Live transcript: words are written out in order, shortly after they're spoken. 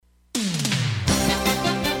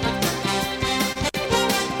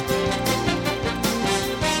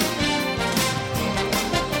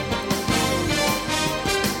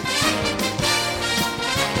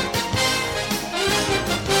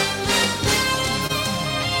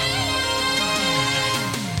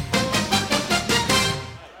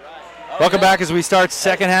Welcome back as we start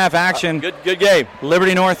second half action. Good game.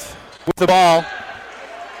 Liberty North with the ball.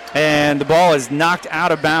 And the ball is knocked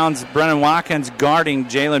out of bounds. Brennan Watkins guarding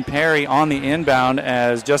Jalen Perry on the inbound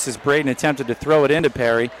as Justice Braden attempted to throw it into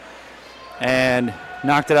Perry and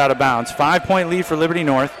knocked it out of bounds. 5-point lead for Liberty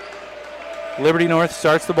North. Liberty North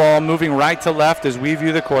starts the ball, moving right to left as we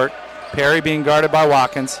view the court. Perry being guarded by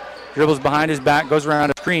Watkins. Dribbles behind his back, goes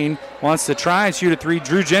around a screen, wants to try and shoot a three.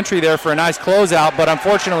 Drew Gentry there for a nice closeout, but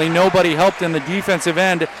unfortunately nobody helped in the defensive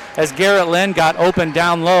end as Garrett Lynn got open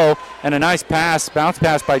down low, and a nice pass, bounce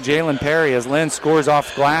pass by Jalen Perry as Lynn scores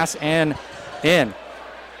off glass and in.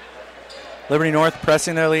 Liberty North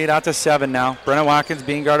pressing their lead out to 7 now. Brennan Watkins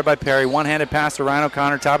being guarded by Perry. One-handed pass to Ryan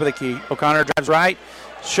O'Connor, top of the key. O'Connor drives right,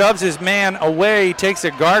 shoves his man away, takes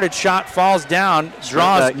a guarded shot, falls down,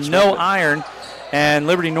 draws no iron. And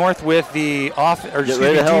Liberty North with the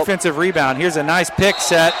defensive rebound. Here's a nice pick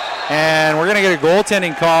set, and we're going to get a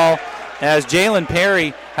goaltending call as Jalen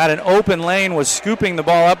Perry had an open lane, was scooping the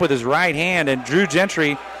ball up with his right hand, and Drew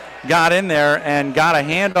Gentry got in there and got a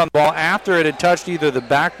hand on the ball after it had touched either the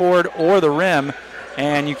backboard or the rim,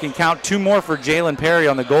 and you can count 2 more for Jalen Perry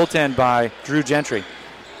on the goaltend by Drew Gentry.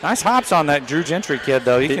 Nice hops on that Drew Gentry kid,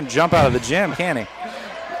 though. He can jump out of the gym, can't he?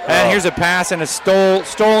 And here's a pass and a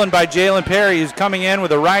stolen by Jalen Perry, who's coming in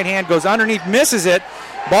with a right hand, goes underneath, misses it.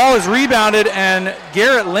 Ball is rebounded, and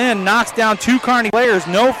Garrett Lynn knocks down 2 Kearney players.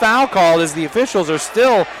 No foul called as the officials are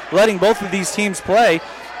still letting both of these teams play.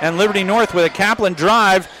 And Liberty North with a Kaplan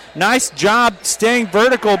drive. Nice job staying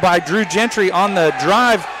vertical by Drew Gentry on the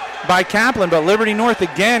drive by Kaplan, but Liberty North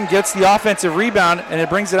again gets the offensive rebound, and it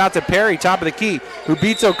brings it out to Perry, top of the key, who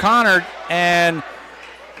beats O'Connor, and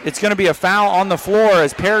it's going to be a foul on the floor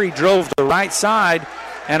as Perry drove to the right side,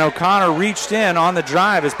 and O'Connor reached in on the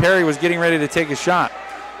drive as Perry was getting ready to take a shot.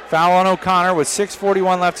 Foul on O'Connor with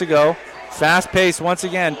 6:41 left to go. Fast pace once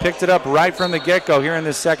again, picked it up right from the get-go here in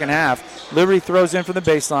this second half. Liberty throws in from the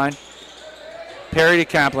baseline. Perry to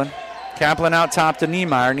Kaplan. Kaplan out top to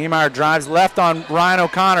Niemeyer. Niemeyer drives left on Ryan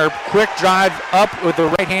O'Connor. Quick drive up with the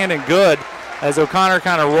right hand and good as O'Connor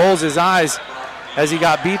kind of rolls his eyes as he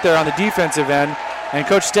got beat there on the defensive end. And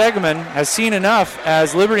Coach Stegman has seen enough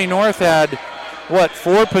as Liberty North had,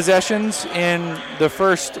 4 possessions in the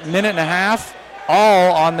first minute and a half,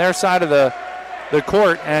 all on their side of the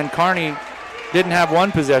court, and Kearney didn't have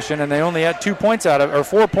 1 possession, and they only had 4 points out of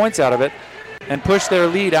it, and pushed their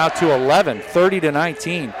lead out to 11,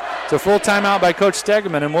 30-19. It's a full timeout by Coach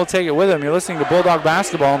Stegman, and we'll take it with him. You're listening to Bulldog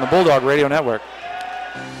Basketball on the Bulldog Radio Network.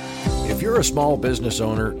 If you're a small business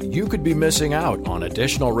owner, you could be missing out on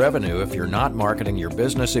additional revenue if you're not marketing your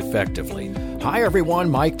business effectively. Hi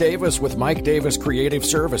everyone, Mike Davis with Mike Davis Creative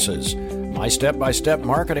Services. My step-by-step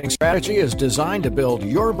marketing strategy is designed to build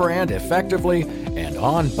your brand effectively and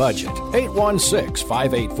on budget.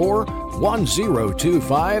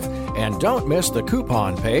 816-584-1025, and don't miss the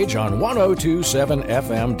coupon page on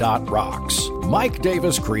 1027fm.rocks. Mike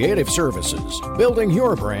Davis Creative Services, building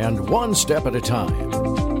your brand one step at a time.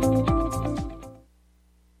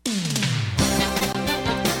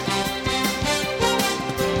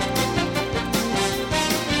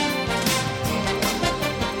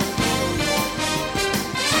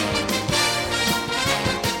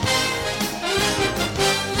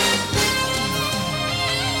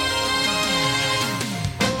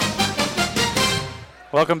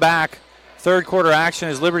 Welcome back. Third quarter action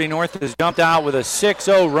as Liberty North has jumped out with a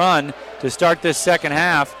 6-0 run to start this second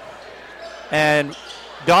half. And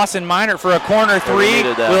Dawson Minert for a corner 3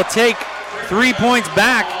 will take 3 points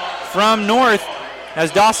back from North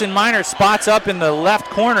as Dawson Minert spots up in the left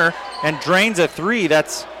corner and drains a 3.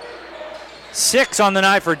 That's 6 on the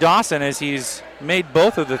night for Dawson as he's made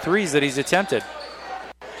both of the 3s that he's attempted.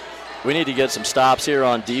 We need to get some stops here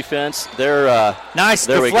on defense. Nice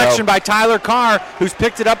deflection by Tyler Carr, who's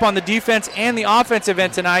picked it up on the defense and the offensive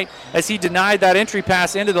end tonight as he denied that entry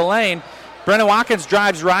pass into the lane. Brennan Watkins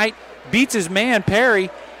drives right, beats his man Perry,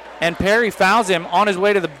 and Perry fouls him on his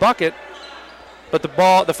way to the bucket. But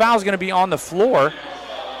the foul is going to be on the floor.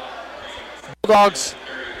 Bulldogs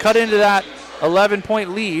cut into that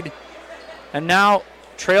 11-point lead and now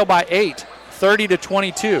trail by 8,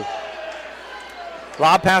 30-22.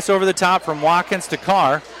 Lob pass over the top from Watkins to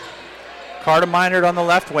Carr. Carr to Minert on the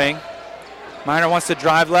left wing. Minert wants to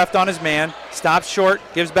drive left on his man. Stops short,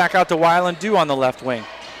 gives back out to Wyland Dew on the left wing.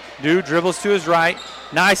 Dew dribbles to his right.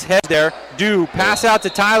 Nice head there. Dew pass out to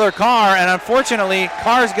Tyler Carr, and unfortunately,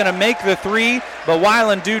 Carr's going to make the 3, but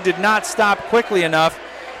Wyland Dew did not stop quickly enough.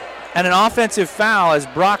 And an offensive foul as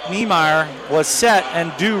Brock Niemeyer was set,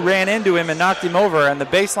 and Dew ran into him and knocked him over, and the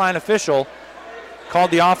baseline official called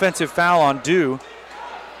the offensive foul on Dew.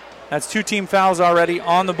 That's 2 team fouls already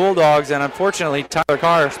on the Bulldogs, and unfortunately Tyler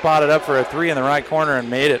Carr spotted up for a 3 in the right corner and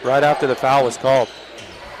made it right after the foul was called.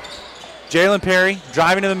 Jalen Perry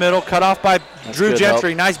driving to the middle, cut off by Drew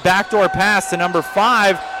Gentry. Nice backdoor pass to number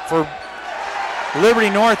 5 for Liberty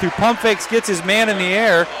North, who pump fakes, gets his man in the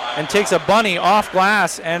air, and takes a bunny off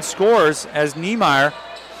glass and scores as Niemeyer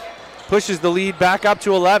pushes the lead back up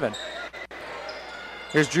to 11.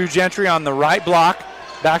 Here's Drew Gentry on the right block,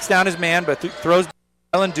 backs down his man, but throws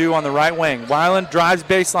Wyland Dew on the right wing. Wyland drives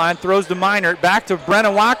baseline, throws to Minert, back to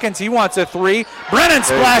Brennan Watkins. He wants a 3. Brennan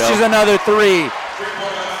splashes another 3.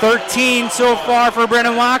 13 so far for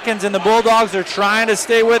Brennan Watkins, and the Bulldogs are trying to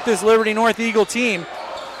stay with this Liberty North Eagle team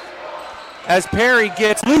as Perry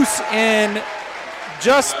gets loose in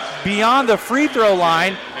just beyond the free throw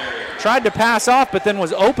line. Tried to pass off, but then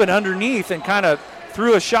was open underneath and kind of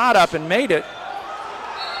threw a shot up and made it.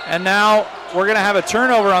 And now we're going to have a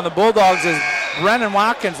turnover on the Bulldogs as Brennan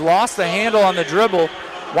Watkins lost the handle on the dribble.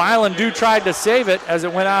 Wyland Dew tried to save it as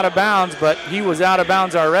it went out of bounds, but he was out of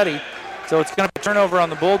bounds already. So it's going to be a turnover on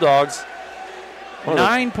the Bulldogs.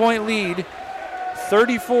 9-point lead,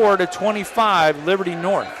 34-25, Liberty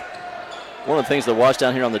North. One of the things to watch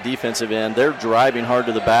down here on the defensive end, they're driving hard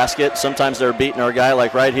to the basket. Sometimes they're beating our guy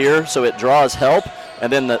like right here, so it draws help.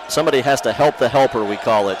 And then somebody has to help the helper, we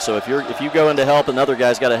call it. So if you go into help, another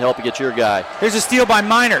guy's got to help to get your guy. Here's a steal by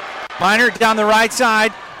Minert. Minert down the right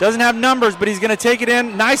side. Doesn't have numbers, but he's going to take it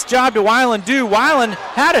in. Nice job to Wyland Dew. Wyland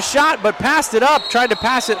had a shot, but passed it up. Tried to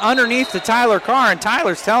pass it underneath to Tyler Carr, and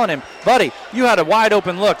Tyler's telling him, buddy, you had a wide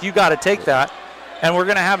open look. You got to take that. And we're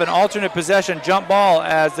going to have an alternate possession jump ball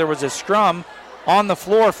as there was a scrum on the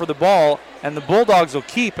floor for the ball, and the Bulldogs will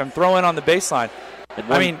keep and throw in on the baseline.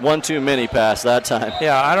 One too many pass that time.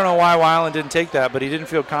 Yeah, I don't know why Wyland didn't take that, but he didn't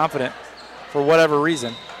feel confident for whatever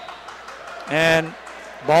reason. And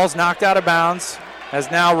ball's knocked out of bounds as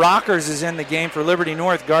now Rockers is in the game for Liberty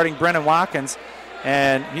North guarding Brennan Watkins,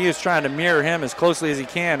 and he is trying to mirror him as closely as he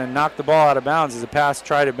can and knock the ball out of bounds as a pass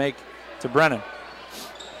tried to make to Brennan.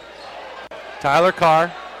 Tyler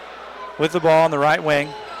Carr with the ball on the right wing.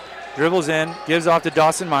 Dribbles in, gives off to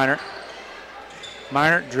Dawson Minert.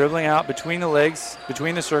 Minert dribbling out between the legs,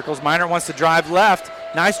 between the circles. Minert wants to drive left.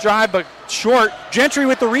 Nice drive, but short. Gentry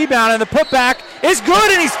with the rebound, and the putback is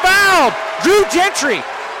good, and he's fouled. Drew Gentry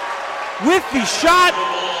with the shot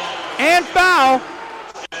and foul,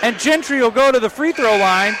 and Gentry will go to the free throw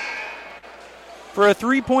line for a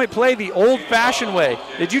 3-point play the old-fashioned way.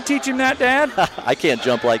 Did you teach him that, Dad? I can't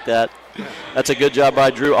jump like that. That's a good job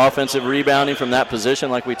by Drew, offensive rebounding from that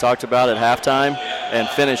position like we talked about at halftime and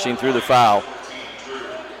finishing through the foul.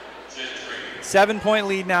 7-point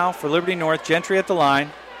lead now for Liberty North. Gentry at the line.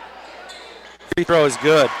 Free throw is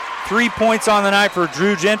good. 3 points on the night for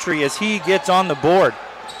Drew Gentry as he gets on the board.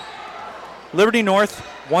 Liberty North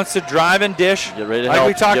wants to drive and dish. Get ready to like help.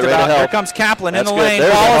 We talked about. Here comes Kaplan in the lane.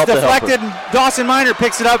 Ball is deflected, and Dawson Minert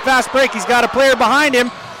picks it up. Fast break. He's got a player behind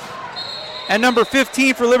him. And number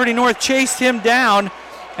 15 for Liberty North chased him down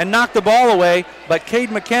and knocked the ball away, but Cade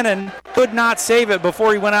McKinnon could not save it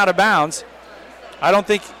before he went out of bounds. I don't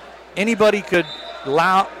think anybody could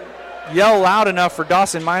yell loud enough for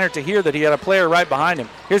Dawson Minert to hear that he had a player right behind him.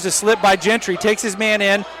 Here's a slip by Gentry, takes his man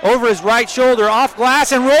in, over his right shoulder, off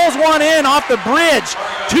glass, and rolls one in off the bridge.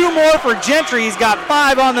 2 more for Gentry. He's got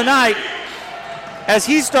 5 on the night as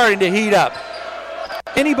he's starting to heat up.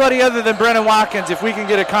 Anybody other than Brennan Watkins, if we can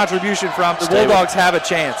get a contribution from, the Bulldogs have a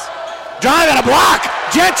chance. Drive and a block.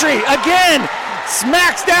 Gentry again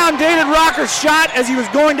smacks down David Rocker's shot as he was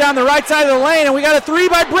going down the right side of the lane, and we got a 3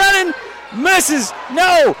 by Brennan. Misses.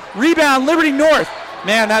 No. Rebound, Liberty North.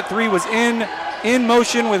 Man, that 3 was in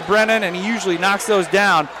motion with Brennan, and he usually knocks those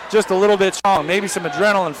down just a little bit strong. Maybe some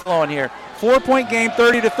adrenaline flowing here. 4-point game,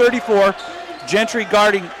 30-34. Gentry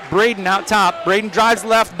guarding Braden out top. Braden drives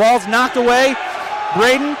left. Ball's knocked away.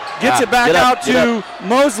 Braden gets it back out to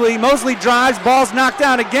Mosley. Mosley drives. Ball's knocked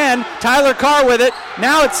down again. Tyler Carr with it.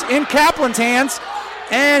 Now it's in Kaplan's hands,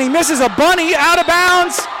 and he misses a bunny out of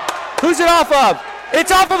bounds. Who's it off of? It's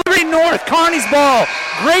off of Liberty North. Kearney's ball.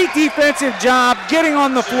 Great defensive job getting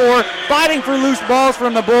on the floor, fighting for loose balls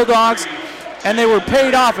from the Bulldogs, and they were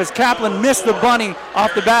paid off as Kaplan missed the bunny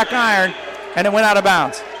off the back iron, and it went out of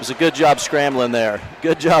bounds. It was a good job scrambling there.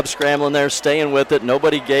 Good job scrambling there, staying with it.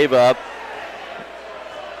 Nobody gave up.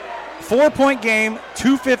 4-point game,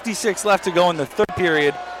 2:56 left to go in the third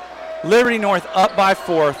period. Liberty North up by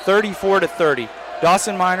 4, 34-30.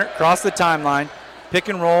 Dawson Minert across the timeline. Pick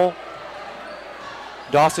and roll.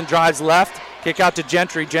 Dawson drives left. Kick out to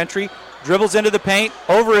Gentry. Gentry dribbles into the paint,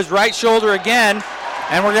 over his right shoulder again,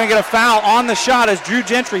 and we're going to get a foul on the shot as Drew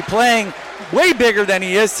Gentry, playing way bigger than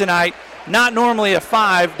he is tonight, Not normally a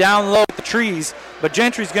 5 down low at the trees, but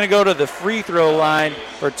Gentry's going to go to the free throw line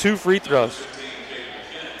for 2 free throws.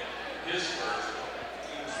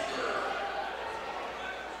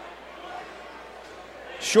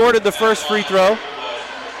 Shorted the first free throw.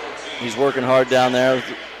 He's working hard down there.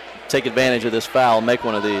 Take advantage of this foul, make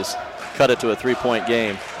one of these. Cut it to a 3-point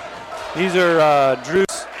game. These are Drew's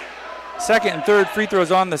second and third free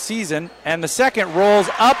throws on the season, and the second rolls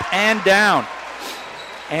up and down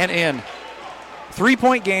and in.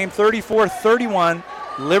 3-point game, 34-31,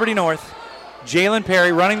 Liberty North. Jalen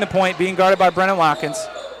Perry running the point, being guarded by Brennan Watkins.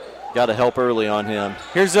 Got to help early on him.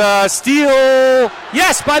 Here's a steal.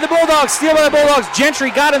 Yes, by the Bulldogs. Steal by the Bulldogs.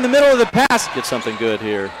 Gentry got in the middle of the pass. Get something good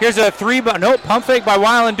here. Here's a pump fake by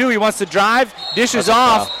Weiland Dew. He wants to drive. Dishes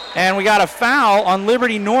off. Foul. And we got a foul on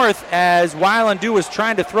Liberty North as Weiland Dew was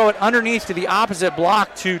trying to throw it underneath to the opposite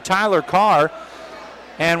block to Tyler Carr.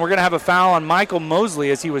 And we're going to have a foul on Michael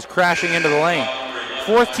Mosley as he was crashing into the lane.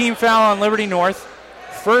 4th team foul on Liberty North.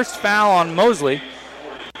 First foul on Mosley.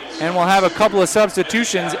 And we'll have a couple of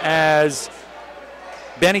substitutions as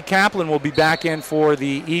Benny Kaplan will be back in for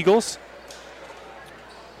the Eagles.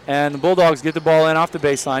 And the Bulldogs get the ball in off the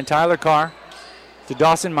baseline. Tyler Carr to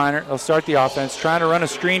Dawson Minor. They'll start the offense. Trying to run a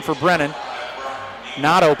screen for Brennan.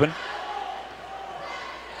 Not open.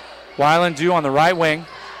 Weiland Dew on the right wing.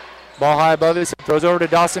 Ball high above his head. Throws over to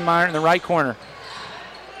Dawson Minor in the right corner.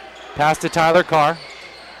 Pass to Tyler Carr,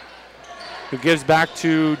 who gives back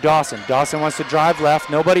to Dawson. Dawson wants to drive left.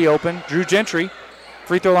 Nobody open. Drew Gentry,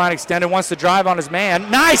 free throw line extended, wants to drive on his man.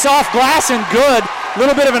 Nice off glass and good. A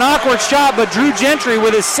little bit of an awkward shot, but Drew Gentry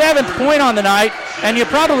with his 7th point on the night, and you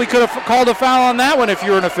probably could have called a foul on that one if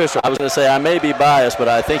you were an official. I was going to say I may be biased, but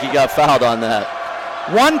I think he got fouled on that.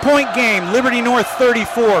 1-point game. Liberty North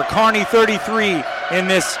 34, Kearney 33 in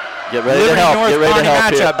this Get ready Liberty to help. North Get ready Kearney to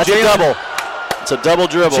help matchup. That's a double. It's a double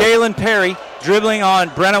dribble. Jalen Perry dribbling on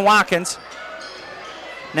Brennan Watkins.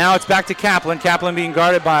 Now it's back to Kaplan. Kaplan being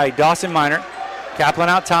guarded by Dawson Minor. Kaplan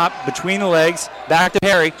out top, between the legs. Back to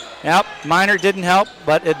Perry. Yep, Minor didn't help,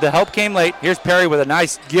 but the help came late. Here's Perry with a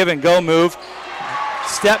nice give-and-go move.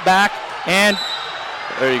 Step back, and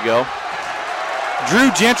there you go.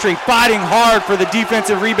 Drew Gentry fighting hard for the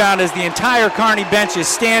defensive rebound as the entire Kearney bench is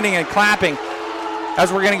standing and clapping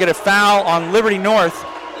as we're going to get a foul on Liberty North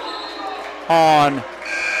on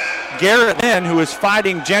Garrett Lynn, who is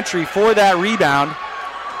fighting Gentry for that rebound.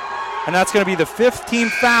 And that's going to be the 5th team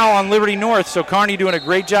foul on Liberty North. So Kearney doing a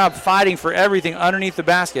great job fighting for everything underneath the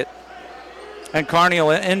basket. And Kearney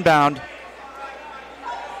will inbound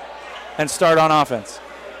and start on offense.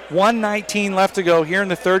 1:19 left to go here in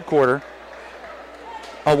the third quarter.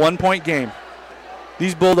 A 1-point game.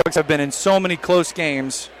 These Bulldogs have been in so many close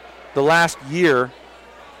games the last year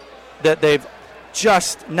that they've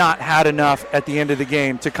just not had enough at the end of the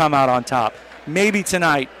game to come out on top. Maybe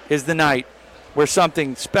tonight is the night where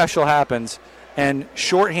something special happens, and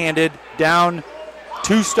shorthanded, down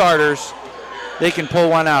 2 starters, they can pull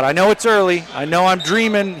one out. I know it's early. I know I'm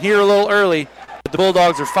dreaming here a little early, but the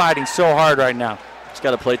Bulldogs are fighting so hard right now. Just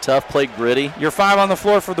got to play tough, play gritty. Your 5 on the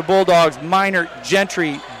floor for the Bulldogs: Minor,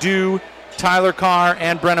 Gentry, Dew, Tyler Carr,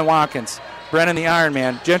 and Brennan Watkins. Brennan the Iron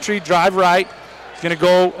Man. Gentry drive right. He's going to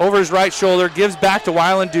go over his right shoulder, gives back to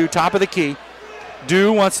Weiland Dew, top of the key.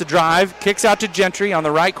 Dew wants to drive, kicks out to Gentry on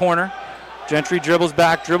the right corner. Gentry dribbles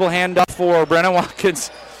back, dribble handoff for Brennan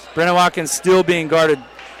Watkins. Brennan Watkins still being guarded.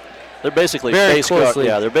 They're basically face guarding.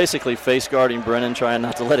 Yeah, they're basically face guarding Brennan, trying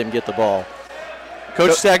not to let him get the ball.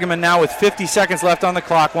 Coach Stegeman now with 50 seconds left on the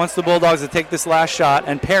clock wants the Bulldogs to take this last shot,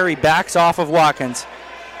 and Perry backs off of Watkins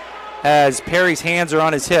as Perry's hands are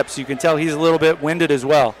on his hips. You can tell he's a little bit winded as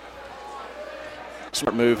well.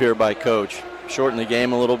 Smart move here by Coach. Shorten the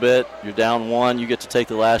game a little bit. You're down 1. You get to take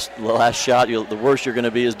the last shot. The worst you're going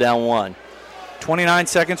to be is down 1. 29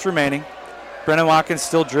 seconds remaining. Brennan Watkins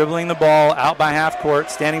still dribbling the ball out by half court,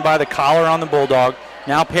 standing by the collar on the Bulldog.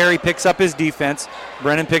 Now Perry picks up his defense.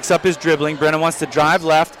 Brennan picks up his dribbling. Brennan wants to drive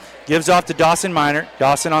left, gives off to Dawson Minor.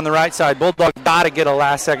 Dawson on the right side. Bulldogs got to get a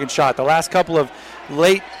last-second shot. The last couple of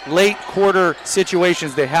late quarter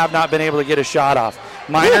situations, they have not been able to get a shot off.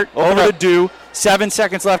 Minor over to Dew. 7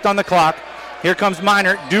 seconds left on the clock. Here comes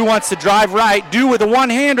Minor. Dew wants to drive right. Dew with a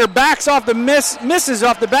one-hander, backs off the misses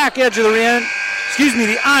off the back edge of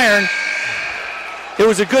the iron. It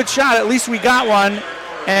was a good shot. At least we got one.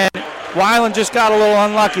 And Weiland just got a little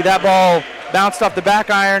unlucky. That ball bounced off the back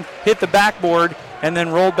iron, hit the backboard, and then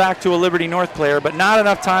rolled back to a Liberty North player. But not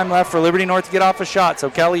enough time left for Liberty North to get off a shot. So,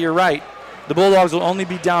 Kelly, you're right. The Bulldogs will only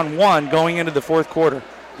be down 1 going into the fourth quarter.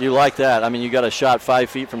 You like that. I mean, you got a shot 5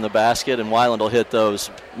 feet from the basket, and Weiland will hit those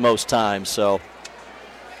most times. So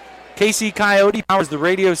KC Coyote powers the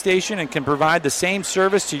radio station and can provide the same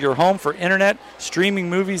service to your home for internet, streaming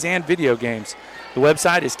movies, and video games. The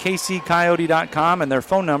website is kccoyote.com, and their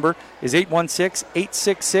phone number is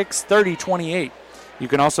 816-866-3028. You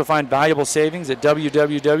can also find valuable savings at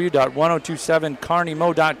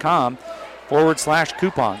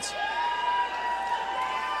www.1027carneymo.com/coupons.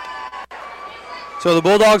 So the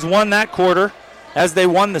Bulldogs won that quarter as they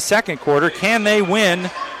won the second quarter. Can they win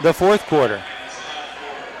the fourth quarter?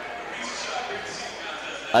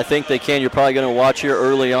 I think they can. You're probably going to watch here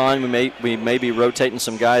early on. We may be rotating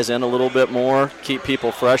some guys in a little bit more, keep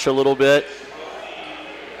people fresh a little bit.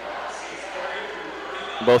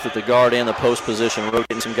 Both at the guard and the post position,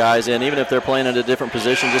 rotating some guys in, even if they're playing at a different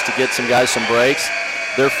position, just to get some guys some breaks.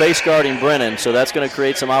 They're face guarding Brennan, so that's going to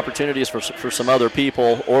create some opportunities for some other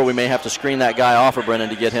people, or we may have to screen that guy off of Brennan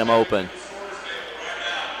to get him open.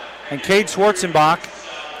 And Cade Schwarzenbach,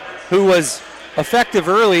 who was effective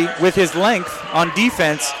early with his length on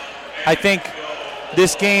defense, I think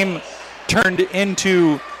this game turned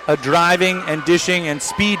into a driving and dishing and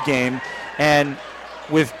speed game. And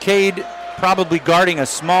with Cade probably guarding a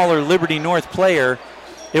smaller Liberty North player,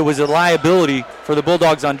 it was a liability for the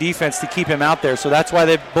Bulldogs on defense to keep him out there. So that's why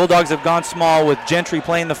the Bulldogs have gone small with Gentry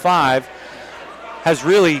playing the 5. Has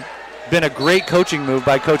really been a great coaching move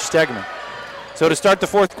by Coach Stegman. So to start the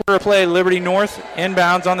fourth quarter play, Liberty North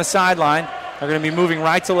inbounds on the sideline. They're going to be moving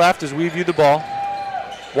right to left as we view the ball.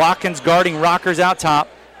 Watkins guarding Rockers out top.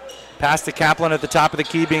 Pass to Kaplan at the top of the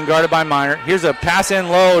key, being guarded by Minor. Here's a pass in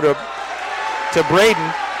low to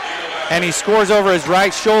Braden, and he scores over his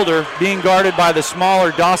right shoulder, being guarded by the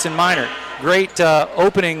smaller Dawson Minor. Great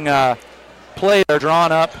opening play there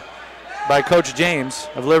drawn up by Coach James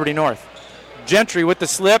of Liberty North. Gentry with the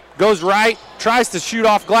slip, goes right, tries to shoot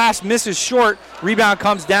off glass, misses short. Rebound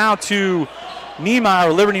comes down to Niemeyer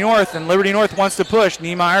of Liberty North, and Liberty North wants to push.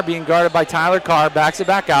 Niemeyer being guarded by Tyler Carr, backs it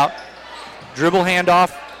back out. Dribble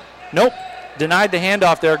handoff. Nope, denied the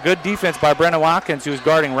handoff there. Good defense by Brennan Watkins, who's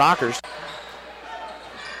guarding Rockers.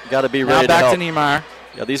 Got to be ready now back to help. To Niemeyer.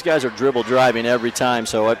 Yeah, these guys are dribble driving every time,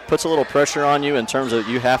 so it puts a little pressure on you in terms of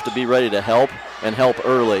you have to be ready to help and help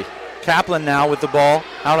early. Kaplan now with the ball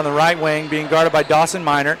out on the right wing, being guarded by Dawson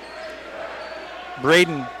Minor.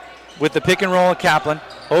 Braden with the pick and roll of Kaplan.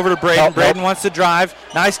 Over to Braden. Braden wants to drive.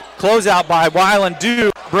 Nice closeout by Weiland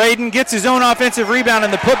Duke. Braden gets his own offensive rebound,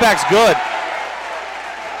 and the putback's good.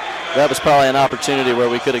 That was probably an opportunity where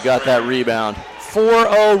we could have got that rebound.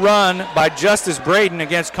 4-0 run by Justice Braden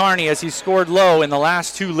against Kearney as he scored low in the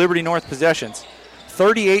last two Liberty North possessions.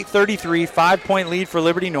 38-33, 5-point lead for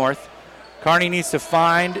Liberty North. Kearney needs to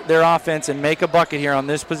find their offense and make a bucket here on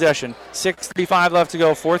this possession. 6:35 left to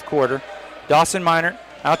go, fourth quarter. Dawson Minor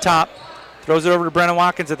out top. Throws it over to Brennan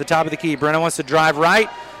Watkins at the top of the key. Brennan wants to drive right.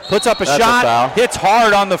 Puts up a shot. Hits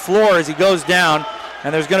hard on the floor as he goes down.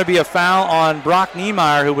 And there's going to be a foul on Brock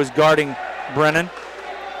Niemeyer, who was guarding Brennan.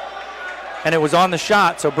 And it was on the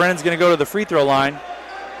shot, so Brennan's going to go to the free throw line,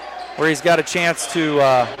 where he's got a chance to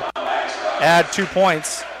add 2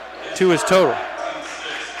 points to his total.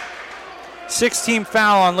 6-team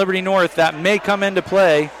foul on Liberty North that may come into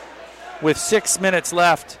play with 6 minutes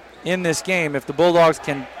left in this game if the Bulldogs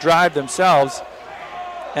can drive themselves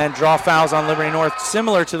and draw fouls on Liberty North,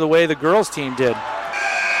 similar to the way the girls team did.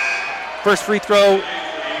 First free throw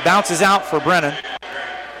bounces out for Brennan.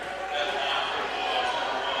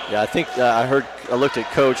 Yeah, I think I looked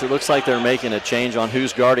at Coach. It looks like they're making a change on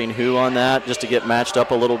who's guarding who on that, just to get matched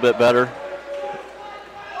up a little bit better.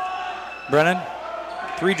 Brennan,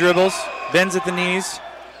 3 dribbles, bends at the knees,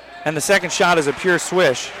 and the second shot is a pure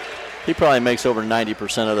swish. He probably makes over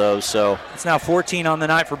 90% of those. So it's now 14 on the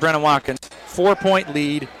night for Brennan Watkins. 4-point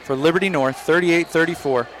lead for Liberty North,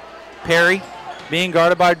 38-34. Perry being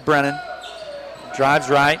guarded by Brennan. Drives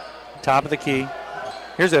right, top of the key.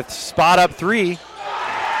 Here's a spot up 3.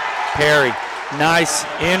 Perry, nice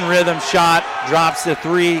in-rhythm shot, drops the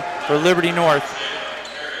 3 for Liberty North.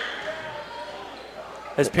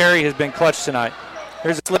 As Perry has been clutch tonight.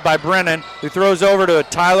 Here's a slip by Brennan, who throws over to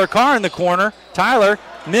Tyler Carr in the corner. Tyler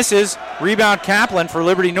misses, rebound Kaplan for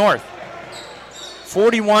Liberty North.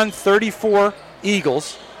 41-34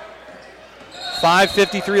 Eagles.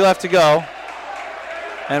 5:53 left to go.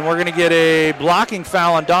 And we're going to get a blocking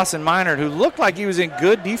foul on Dawson Minor, who looked like he was in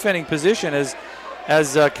good defending position as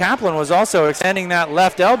Kaplan was also extending that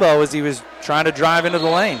left elbow as he was trying to drive into the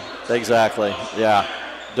lane. Exactly, yeah.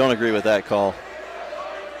 Don't agree with that call.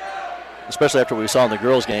 Especially after we saw in the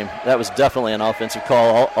girls' game. That was definitely an offensive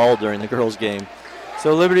call all during the girls' game.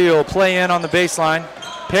 So Liberty will play in on the baseline.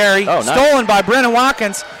 Perry, nice. Stolen by Brennan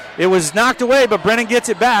Watkins. It was knocked away, but Brennan gets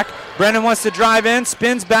it back. Brennan wants to drive in,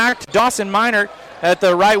 spins back to Dawson Minor. at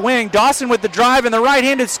the right wing. Dawson with the drive and the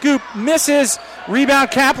right-handed scoop. Misses.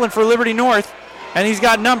 Rebound Kaplan for Liberty North. And he's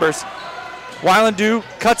got numbers. Weilandu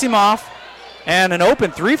cuts him off. And an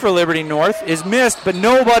open three for Liberty North is missed, but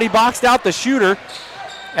nobody boxed out the shooter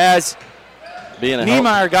as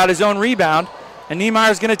Niemeyer got his own rebound. And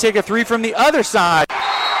Niemeyer's going to take a three from the other side.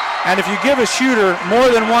 And if you give a shooter more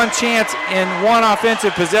than one chance in one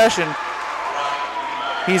offensive possession,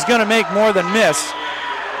 he's going to make more than miss.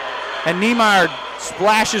 And Niemeyer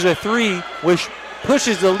splashes a three, which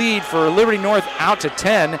pushes the lead for Liberty North out to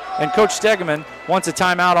 10. And Coach Stegeman wants a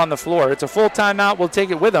timeout on the floor. It's a full timeout. We'll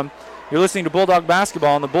take it with him. You're listening to Bulldog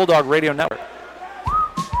Basketball on the Bulldog Radio Network.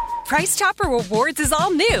 Price Chopper Rewards is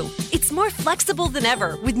all new. It's more flexible than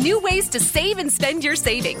ever with new ways to save and spend your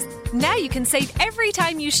savings. Now you can save every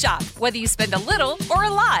time you shop, whether you spend a little or a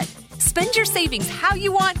lot. Spend your savings how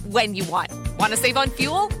you want, when you want. Want to save on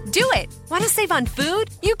fuel? Do it. Want to save on food?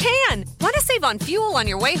 You can. Want to save on fuel on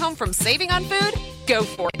your way home from saving on food? Go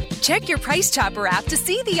for it. Check your Price Chopper app to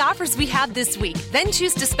see the offers we have this week. Then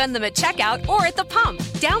choose to spend them at checkout or at the pump.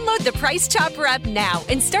 Download the Price Chopper app now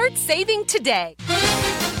and start saving today.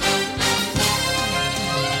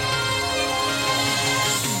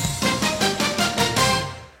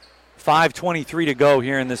 5:23 to go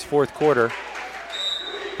here in this fourth quarter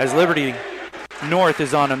as Liberty North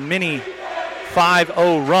is on a mini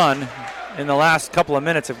 5-0 run in the last couple of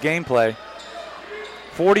minutes of gameplay.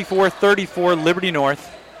 44-34 Liberty North.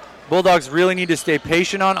 Bulldogs really need to stay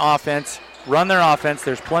patient on offense, run their offense.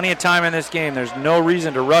 There's plenty of time in this game. There's no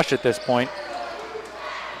reason to rush at this point.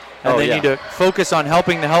 And they need to focus on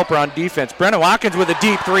helping the helper on defense. Brennan Watkins with a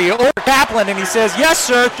deep three over Kaplan, and he says, yes,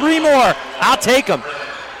 sir, three more. I'll take them.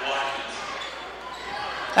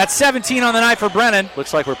 That's 17 on the night for Brennan.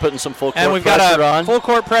 Looks like we're putting some full court pressure on. And we've got a full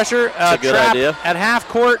court pressure. That's a good idea. At half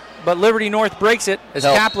court, but Liberty North breaks it as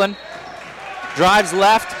Kaplan drives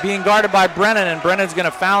left, being guarded by Brennan, and Brennan's going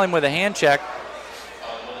to foul him with a hand check.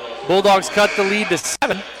 Bulldogs cut the lead to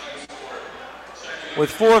 7 with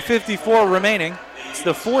 4:54 remaining. It's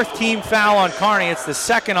the fourth team foul on Kearney. It's the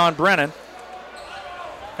second on Brennan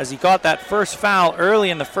as he caught that first foul early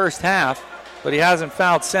in the first half, but he hasn't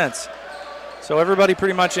fouled since. So everybody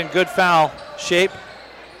pretty much in good foul shape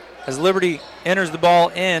as Liberty enters the ball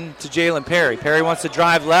in to Jalen Perry. Perry wants to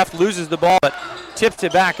drive left, loses the ball, but tips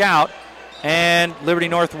it back out, and Liberty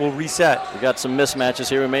North will reset. We got some mismatches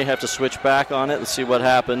here. We may have to switch back on it. Let's see what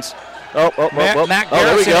happens. Matt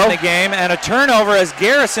Garrison in the game, and a turnover as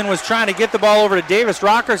Garrison was trying to get the ball over to Davis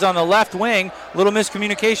Rockers on the left wing. Little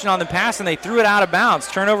miscommunication on the pass, and they threw it out of bounds.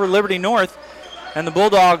 Turnover Liberty North, and the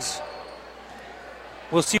Bulldogs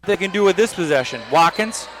will see what they can do with this possession.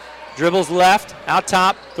 Watkins dribbles left, out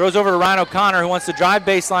top, throws over to Ryan O'Connor, who wants to drive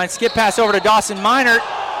baseline. Skip pass over to Dawson Minert.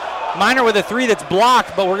 Minert with a three that's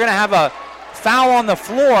blocked, but we're going to have a foul on the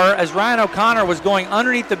floor as Ryan O'Connor was going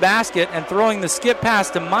underneath the basket and throwing the skip pass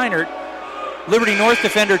to Minert. Liberty North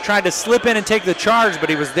defender tried to slip in and take the charge, but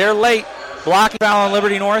he was there late. Blocking foul on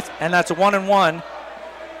Liberty North, and that's a 1-and-1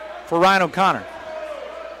 for Ryan O'Connor.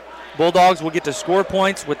 Bulldogs will get to score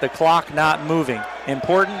points with the clock not moving.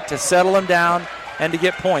 Important to settle them down and to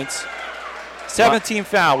get points. 17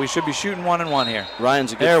 foul. We should be shooting 1-and-1 here.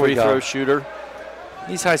 Ryan's a good free throw shooter.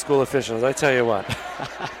 These high school officials, I tell you what.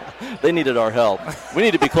 They needed our help. We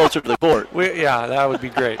need to be closer to the court. Yeah, that would be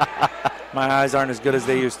great. My eyes aren't as good as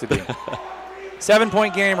they used to be.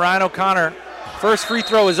 7-point game. Ryan O'Connor. First free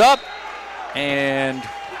throw is up, and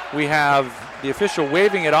we have the official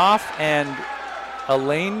waving it off, and a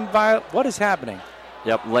lane violation. What is happening?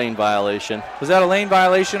 Yep, lane violation. Was that a lane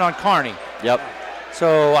violation on Kearney? Yep.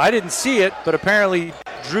 So I didn't see it, but apparently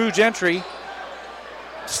Drew Gentry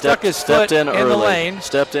stuck his foot in the lane.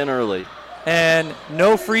 Stepped in early. And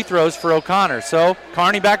no free throws for O'Connor. So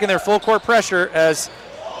Kearney back in their full court pressure as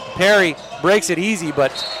Perry breaks it easy,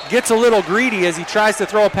 but gets a little greedy as he tries to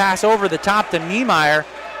throw a pass over the top to Niemeyer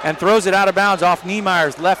and throws it out of bounds off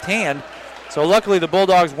Niemeyer's left hand. So luckily the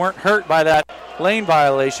Bulldogs weren't hurt by that lane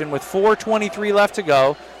violation with 4:23 left to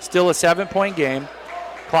go. Still a 7-point game.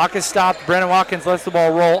 Clock is stopped. Brennan Watkins lets the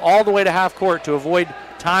ball roll all the way to half court to avoid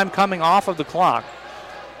time coming off of the clock.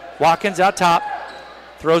 Watkins out top.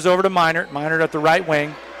 Throws over to Minert. Minert at the right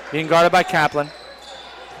wing, being guarded by Kaplan.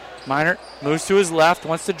 Minert moves to his left,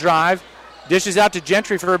 wants to drive. Dishes out to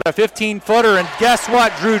Gentry for about a 15-footer, and guess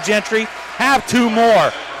what, Drew Gentry? Have two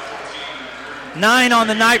more. 9 on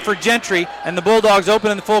the night for Gentry, and the Bulldogs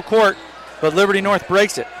open in the full court, but Liberty North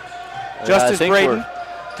breaks it. Justice Braden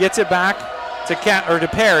gets it back to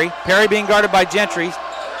Perry. Perry being guarded by Gentry.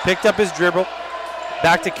 Picked up his dribble.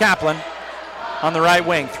 Back to Kaplan. on the right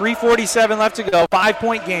wing. 3:47 left to go.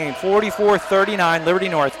 5-point game. 44-39, Liberty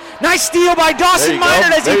North. Nice steal by Dawson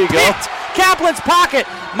Minard as he picked Kaplan's pocket.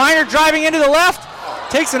 Minard driving into the left.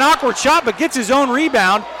 Takes an awkward shot but gets his own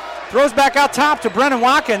rebound. Throws back out top to Brennan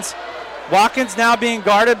Watkins. Watkins now being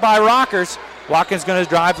guarded by Rockers. Watkins going to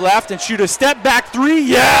drive left and shoot a step-back three.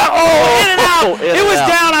 Yeah! Oh, in and out! It was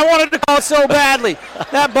down. I wanted to call it so badly.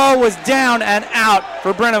 That ball was down and out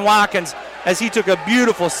for Brennan Watkins as he took a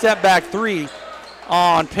beautiful step-back three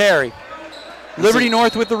on Perry. Liberty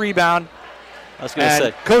North with the rebound. I was going to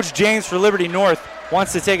say. Coach James for Liberty North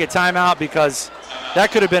wants to take a timeout because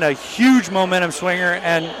that could have been a huge momentum swinger,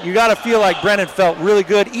 and you got to feel like Brennan felt really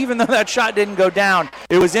good, even though that shot didn't go down.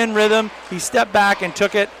 It was in rhythm. He stepped back and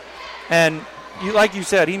took it, and like you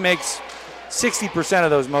said, he makes 60% of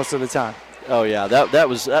those most of the time. Oh yeah, that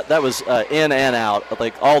was in and out,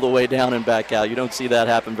 like all the way down and back out. You don't see that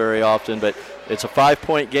happen very often, but it's a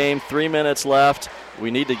 5-point game, 3 minutes left. We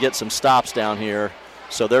need to get some stops down here,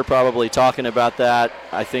 so they're probably talking about that.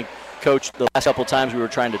 I think, Coach, the last couple of times we were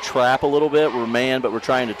trying to trap a little bit. We're man, but we're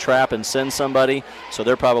trying to trap and send somebody, so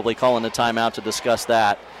they're probably calling a timeout to discuss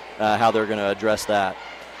that, how they're going to address that.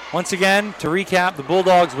 Once again, to recap, the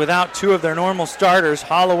Bulldogs without two of their normal starters,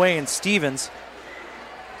 Holloway and Stevens.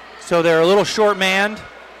 So they're a little short-manned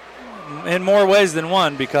in more ways than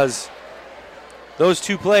one because those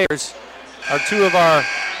two players are two of our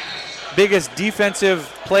biggest defensive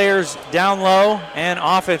players down low and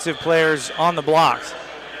offensive players on the blocks.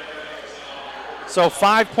 So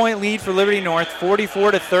 5-point lead for Liberty North,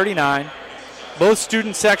 44-39. Both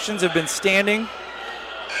student sections have been standing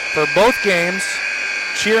for both games,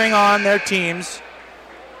 cheering on their teams.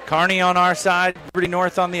 Kearney on our side, Liberty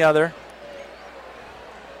North on the other.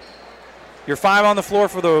 Your 5 on the floor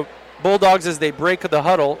for the Bulldogs as they break the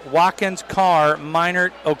huddle. Watkins, Carr,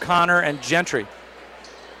 Minard, O'Connor, and Gentry.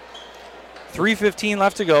 3:15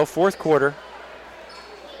 left to go, fourth quarter.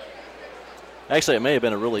 Actually, it may have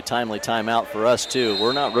been a really timely timeout for us, too.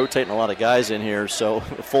 We're not rotating a lot of guys in here, so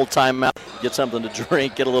a full timeout, get something to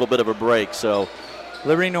drink, get a little bit of a break. So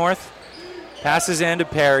Liberty North passes in to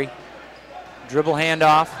Perry. Dribble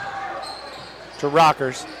handoff to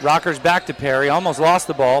Rockers. Rockers back to Perry. Almost lost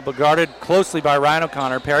the ball, but guarded closely by Ryan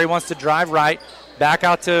O'Connor. Perry wants to drive right. Back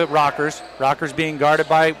out to Rockers. Rockers being guarded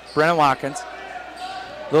by Brennan Watkins.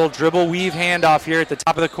 Little dribble weave handoff here at the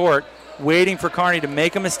top of the court. Waiting for Kearney to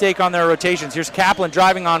make a mistake on their rotations. Here's Kaplan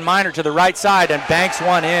driving on Minard to the right side and banks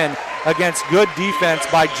one in against good defense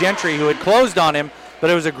by Gentry, who had closed on him, but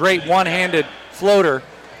it was a great one-handed floater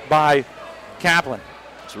by Kaplan.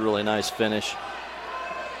 It's a really nice finish.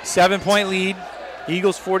 7-point lead.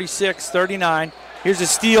 Eagles 46-39. Here's a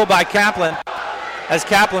steal by Kaplan as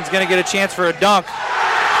Kaplan's going to get a chance for a dunk,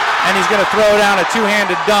 and he's going to throw down a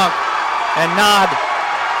two-handed dunk and nod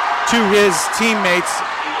to his teammates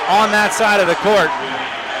on that side of the court.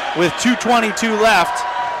 With 2:22 left,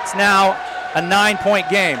 it's now a 9-point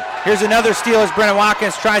game. Here's another steal as Brennan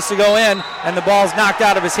Watkins tries to go in, and the ball's knocked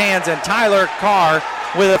out of his hands, and Tyler Carr,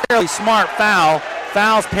 with a fairly smart foul,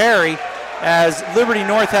 fouls Perry as Liberty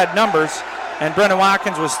North had numbers, and Brennan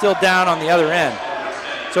Watkins was still down on the other end.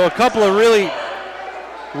 So a couple of really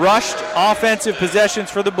rushed offensive possessions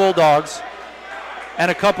for the Bulldogs,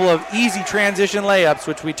 and a couple of easy transition layups,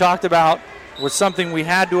 which we talked about was something we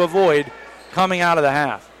had to avoid coming out of the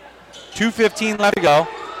half. 2:15 left to go.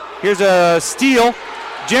 Here's a steal.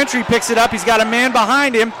 Gentry picks it up. He's got a man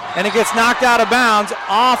behind him, and it gets knocked out of bounds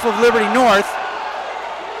off of Liberty North.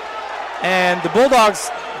 And the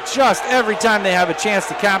Bulldogs, just every time they have a chance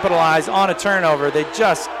to capitalize on a turnover, they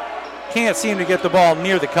just can't seem to get the ball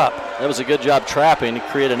near the cup. That was a good job trapping to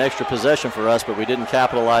create an extra possession for us, but we didn't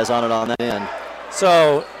capitalize on it on that end.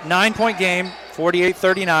 So 9-point game,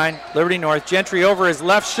 48-39, Liberty North. Gentry over his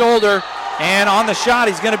left shoulder, and on the shot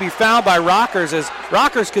he's going to be fouled by Rockers as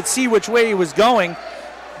Rockers could see which way he was going,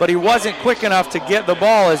 but he wasn't quick enough to get the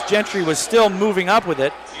ball as Gentry was still moving up with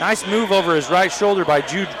it. Nice move over his right shoulder by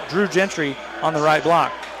Drew Gentry on the right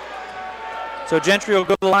block. So Gentry will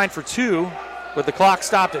go to the line for two with the clock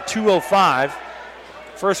stopped at 2:05.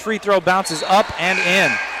 First free throw bounces up and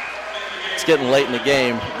in. It's getting late in the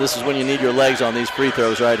game. This is when you need your legs on these free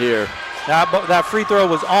throws right here. That free throw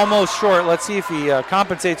was almost short. Let's see if he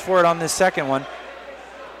compensates for it on this second one.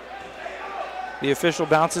 The official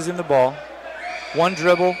bounces in the ball. One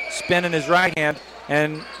dribble, spin in his right hand,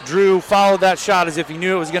 and Drew followed that shot as if he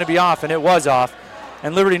knew it was going to be off, and it was off.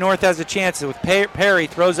 And Liberty North has a chance with Perry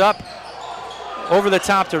throws up over the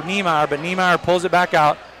top to Niemeyer, but Niemeyer pulls it back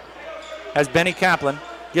out as Benny Kaplan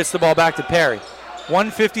gets the ball back to Perry.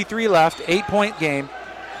 1:53 left, 8-point game.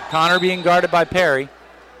 Connor being guarded by Perry.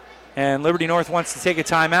 And Liberty North wants to take a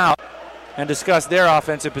timeout. and discuss their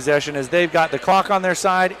offensive possession as they've got the clock on their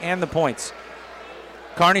side and the points.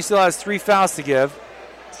 Kearney still has 3 fouls to give.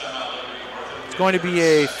 It's going to be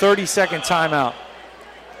a 30-second timeout.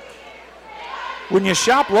 When you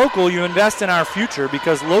shop local, you invest in our future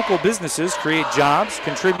because local businesses create jobs,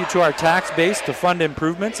 contribute to our tax base to fund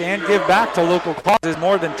improvements, and give back to local causes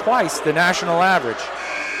more than twice the national average.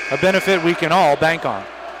 A benefit we can all bank on.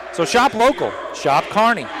 So shop local, shop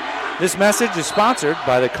Kearney. This message is sponsored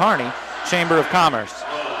by the Kearney Chamber of Commerce.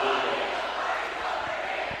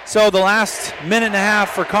 So the last minute and a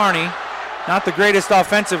half for Kearney, not the greatest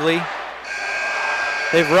offensively.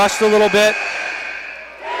 They've rushed a little bit.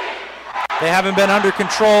 They haven't been under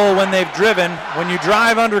control when they've driven. When you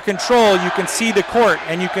drive under control, you can see the court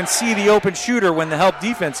and you can see the open shooter when the help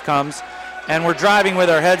defense comes, and we're driving with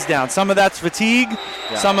our heads down. Some of that's fatigue.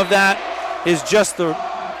 Yeah. Some of that is just the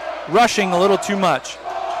rushing a little too much.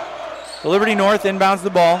 The Liberty North inbounds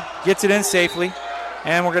the ball, gets it in safely,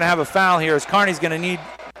 and we're going to have a foul here as Kearney's going to need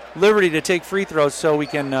Liberty to take free throws so we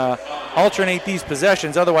can alternate these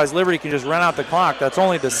possessions. Otherwise, Liberty can just run out the clock. That's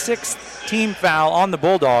only the 6th team foul on the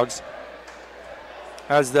Bulldogs.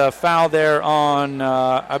 As the foul there on,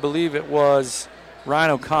 I believe it was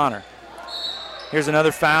Ryan O'Connor. Here's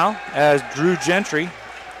another foul as Drew Gentry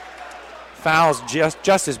fouls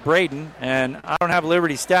Justice Braden. And I don't have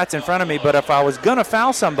Liberty stats in front of me, but if I was going to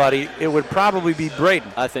foul somebody, it would probably be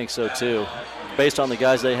Braden. I think so, too. Based on the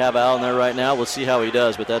guys they have out in there right now, we'll see how he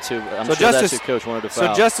does, but that's who that's who Coach wanted to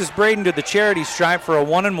foul. So Justice Braden to the charity stripe for a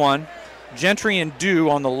 1-and-1. Gentry and Dew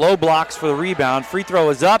on the low blocks for the rebound. Free throw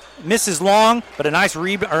is up, misses long, but a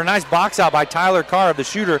nice box out by Tyler Carr of the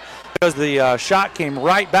shooter because the shot came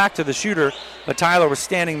right back to the shooter, but Tyler was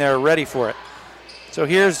standing there ready for it. So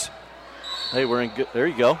we're in good. There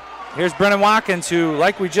you go. Here's Brennan Watkins, who,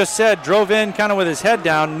 like we just said, drove in kind of with his head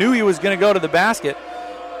down, knew he was going to go to the basket.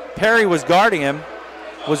 Perry was guarding him,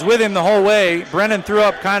 was with him the whole way. Brennan threw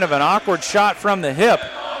up kind of an awkward shot from the hip,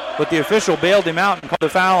 but the official bailed him out and called the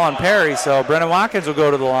foul on Perry. So Brennan Watkins will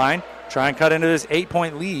go to the line, try and cut into this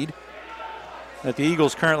 8-point lead that the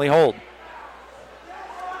Eagles currently hold.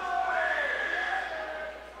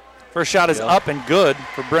 First shot is up and good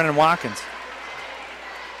for Brennan Watkins.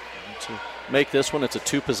 To make this one, it's a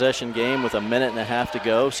 2-possession game with a minute and a half to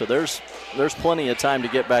go, so there's plenty of time to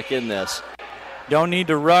get back in this. Don't need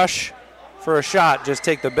to rush for a shot. Just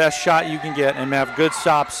take the best shot you can get and have good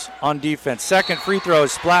stops on defense. Second free throw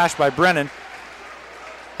is splashed by Brennan.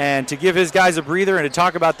 And to give his guys a breather and to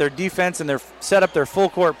talk about their defense and set up their full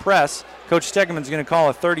court press, Coach Stegeman's going to call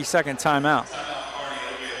a 30-second timeout.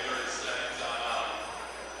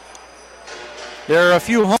 There are a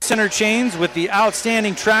few home center chains with the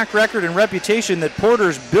outstanding track record and reputation that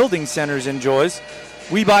Porter's Building Centers enjoys.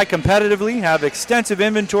 We buy competitively, have extensive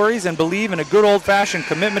inventories, and believe in a good old-fashioned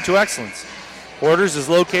commitment to excellence. Porter's is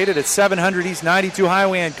located at 700 East 92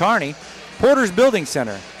 Highway in Kearney. Porter's Building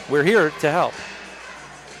Center. We're here to help.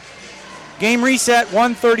 Game reset,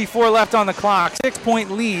 1:34 left on the clock.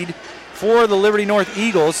 6-point lead for the Liberty North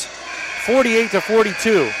Eagles,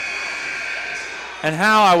 48-42. And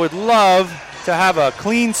how I would love to have a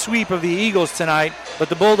clean sweep of the Eagles tonight, but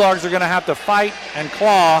the Bulldogs are going to have to fight and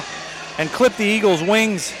claw and clip the Eagles'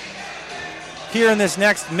 wings here in this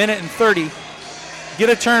next minute and 30. Get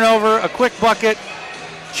a turnover, a quick bucket,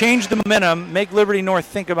 change the momentum, make Liberty North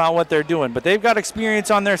think about what they're doing. But they've got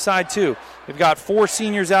experience on their side, too. They've got 4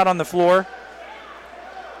 seniors out on the floor.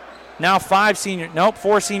 Now 4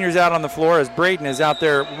 seniors out on the floor as Braden is out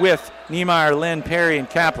there with Niemeyer, Lynn, Perry, and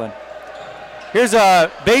Kaplan. Here's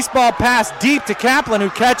a baseball pass deep to Kaplan, who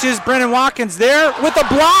catches Brennan Watkins there with a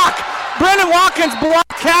block. Brennan Watkins blocked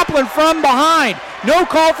Kaplan from behind. No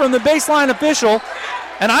call from the baseline official,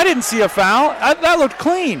 and I didn't see a foul. That looked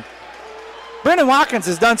clean. Brennan Watkins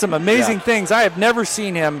has done some amazing things. I have never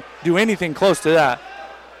seen him do anything close to that.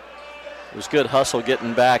 It was good hustle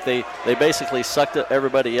getting back. They basically sucked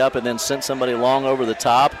everybody up and then sent somebody long over the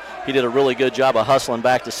top. He did a really good job of hustling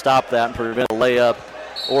back to stop that and prevent a layup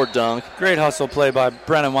or dunk. Great hustle play by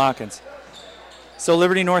Brennan Watkins. So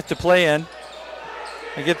Liberty North to play in.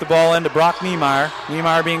 They get the ball into Brock Niemeyer.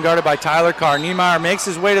 Niemeyer being guarded by Tyler Carr. Niemeyer makes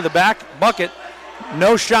his way to the back bucket.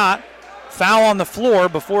 No shot. Foul on the floor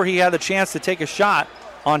before he had the chance to take a shot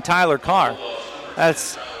on Tyler Carr.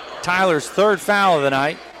 That's Tyler's 3rd foul of the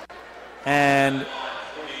night. And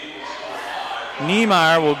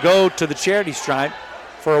Niemeyer will go to the charity stripe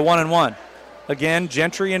for a 1-and-1. Again,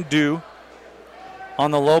 Gentry and Dew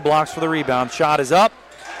on the low blocks for the rebound. Shot is up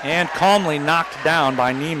and calmly knocked down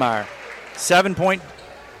by Niemeyer. 7-point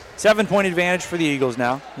advantage for the Eagles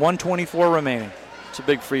now. 1:24 remaining. It's a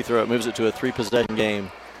big free throw. It moves it to a 3-possession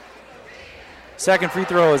game. Second free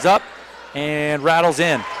throw is up and rattles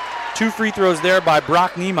in. 2 free throws there by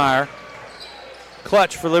Brock Niemeyer.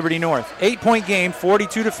 Clutch for Liberty North. 8-point game,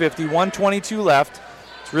 42-50, 1:22 left.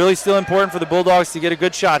 It's really still important for the Bulldogs to get a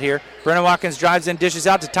good shot here. Brennan Watkins drives in, dishes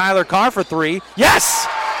out to Tyler Carr for 3. Yes!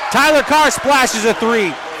 Tyler Carr splashes a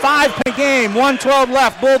 3. 5-point game, 1:12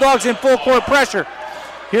 left. Bulldogs in full court pressure.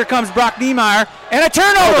 Here comes Brock Niemeyer, and a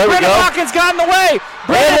turnover. Brennan Watkins got in the way.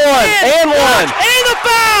 And one. And the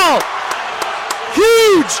foul!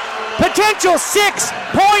 Huge potential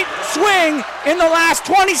 6-point swing in the last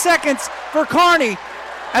 20 seconds for Kearney,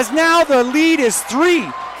 as now the lead is 3,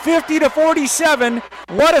 50-47.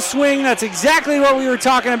 What a swing. That's exactly what we were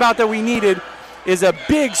talking about that we needed, is a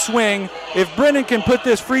big swing. If Brennan can put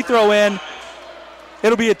this free throw in,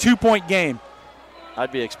 it'll be a 2-point game.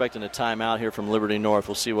 I'd be expecting a timeout here from Liberty North.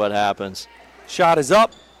 We'll see what happens. Shot is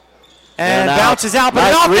up and bounces out, but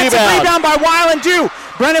nice an offensive rebound by Weiland Dew.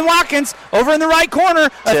 Brennan Watkins over in the right corner.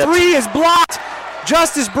 A 3 is blocked.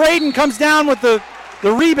 Justice Braden comes down with the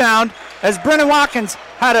rebound, as Brennan Watkins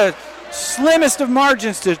had a slimmest of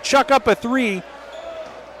margins to chuck up a 3,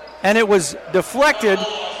 and it was deflected,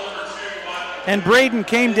 and Braden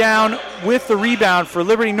came down with the rebound for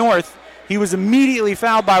Liberty North. He was immediately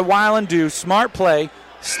fouled by Weiland Dew. Smart play.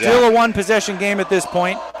 Still a one-possession game at this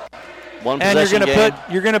point. And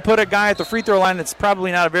you're going to put a guy at the free throw line that's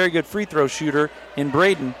probably not a very good free throw shooter in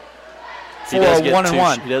Braden for a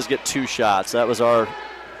 1-and-1. He does get 2 shots. That was our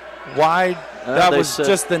wide. That was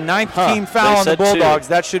just the 9th team foul on the Bulldogs.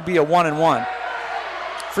 2. That should be a 1-and-1.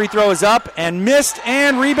 Free throw is up and missed,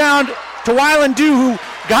 and rebound to Weiland Dew, who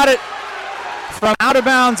got it from out of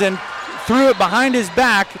bounds and threw it behind his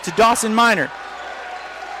back to Dawson Minor.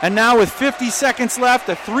 And now with 50 seconds left,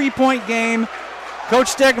 a 3-point game, Coach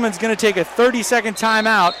Stegman's going to take a 30-second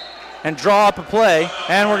timeout and draw up a play,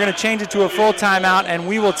 and we're going to change it to a full timeout, and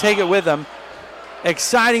we will take it with them.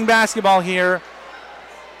 Exciting basketball here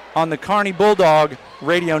on the Kearney Bulldog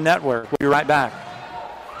Radio Network. We'll be right back.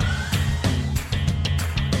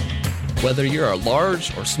 Whether you're a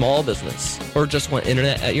large or small business, or just want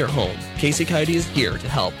internet at your home, Casey Coyote is here to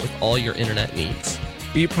help with all your internet needs.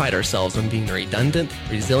 We pride ourselves on being a redundant,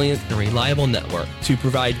 resilient, and reliable network to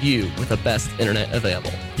provide you with the best internet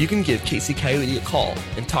available. You can give Casey Coyote a call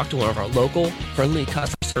and talk to one of our local, friendly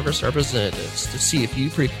customer service representatives to see if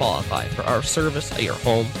you pre-qualify for our service at your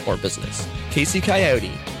home or business. Casey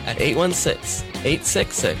Coyote at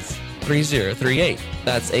 816-866-3038.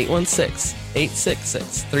 That's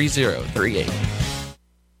 816-866-3038.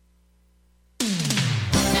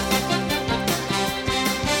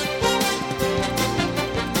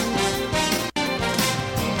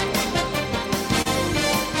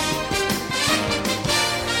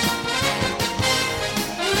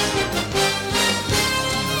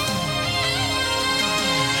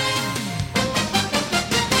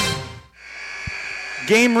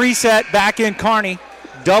 Game reset back in Kearney.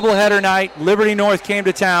 Doubleheader night. Liberty North came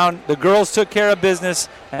to town. The girls took care of business,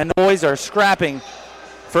 and the boys are scrapping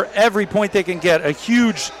for every point they can get. A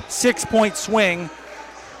huge 6-point swing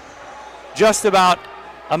just about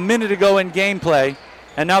a minute ago in gameplay.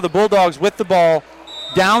 And now the Bulldogs with the ball,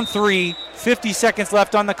 down 3, 50 seconds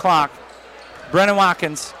left on the clock. Brennan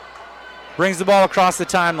Watkins brings the ball across the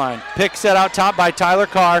timeline. Pick set out top by Tyler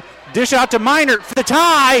Carr. Dish out to Minert for the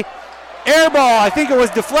tie. Air ball. I think it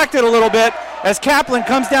was deflected a little bit as Kaplan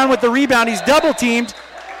comes down with the rebound. He's double teamed,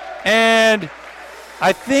 and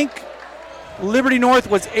I think Liberty North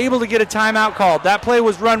was able to get a timeout called. That play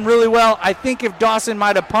was run really well. I think if Dawson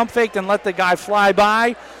might have pump faked and let the guy fly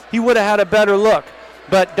by, he would have had a better look.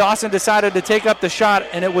 But Dawson decided to take up the shot,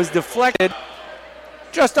 and it was deflected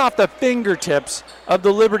just off the fingertips of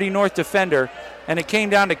the Liberty North defender, and it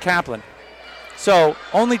came down to Kaplan. So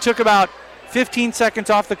only took about 15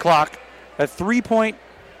 seconds off the clock. A 3-point,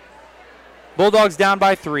 Bulldogs down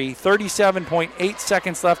by 3, 37.8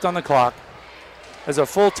 seconds left on the clock as a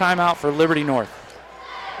full timeout for Liberty North.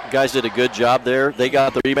 Guys did a good job there. They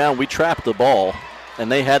got the rebound. We trapped the ball,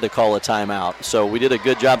 and they had to call a timeout. So we did a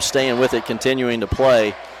good job staying with it, continuing to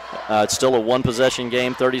play. It's still a one-possession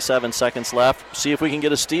game, 37 seconds left. See if we can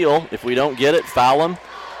get a steal. If we don't get it, foul them.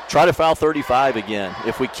 Try to foul 35 again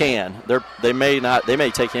if we can. They may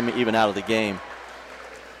take him even out of the game.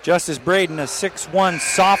 Justice Braden, a 6'1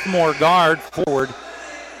 sophomore guard forward,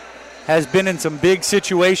 has been in some big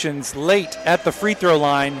situations late at the free throw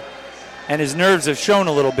line, and his nerves have shown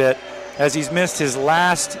a little bit as he's missed his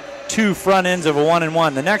last 2 front ends of a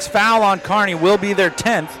 1-and-1. The next foul on Kearney will be their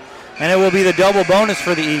 10th, and it will be the double bonus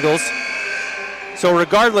for the Eagles. So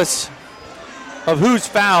regardless of who's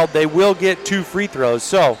fouled, they will get 2 free throws.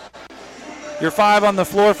 So your 5 on the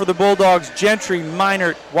floor for the Bulldogs: Gentry,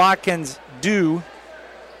 Minert, Watkins, Dew.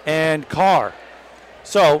 and Carr.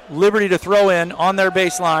 So Liberty to throw in on their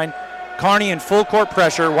baseline. Kearney in full court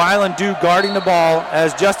pressure. Weiland Dew guarding the ball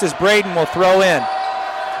as Justice Braden will throw in.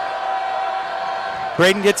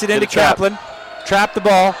 Braden gets it into Kaplan. Trap the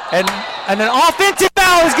ball. And an offensive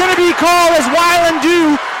foul is going to be called as Weiland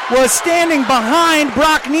Dew was standing behind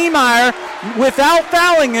Brock Niemeyer. Without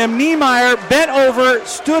fouling him, Niemeyer bent over,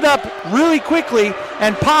 stood up really quickly,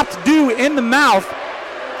 and popped Dew in the mouth.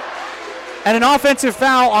 And an offensive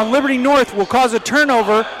foul on Liberty North will cause a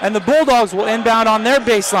turnover, and the Bulldogs will inbound on their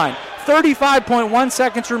baseline. 35.1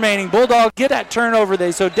 seconds remaining. Bulldogs get that turnover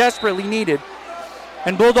they so desperately needed,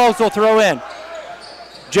 and Bulldogs will throw in.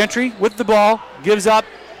 Gentry with the ball, gives up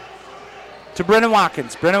to Brennan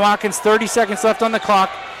Watkins. Brennan Watkins, 30 seconds left on the clock.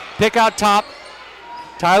 Pick out top.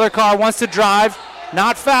 Tyler Carr wants to drive.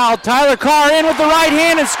 Not fouled. Tyler Carr in with the right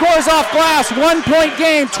hand and scores off glass. 1 point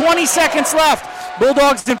game, 20 seconds left.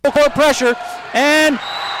 Bulldogs in full court pressure, and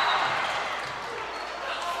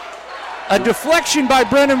a deflection by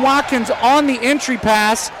Brennan Watkins on the entry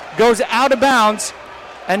pass goes out of bounds,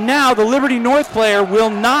 and now the Liberty North player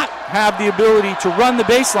will not have the ability to run the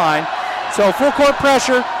baseline. So full court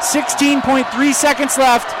pressure, 16.3 seconds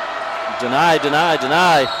left.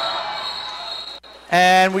 Deny.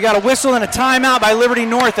 And we got a whistle and a timeout by Liberty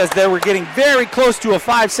North as they were getting very close to a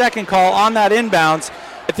 5-second call on that inbounds.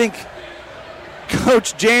 I think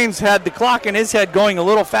Coach James had the clock in his head going a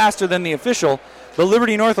little faster than the official, but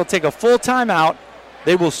Liberty North will take a full timeout.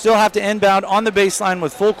 They will still have to inbound on the baseline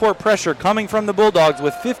with full court pressure coming from the Bulldogs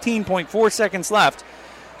with 15.4 seconds left.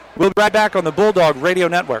 We'll be right back on the Bulldog Radio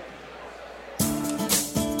Network.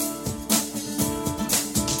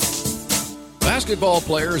 Basketball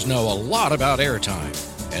players know a lot about airtime,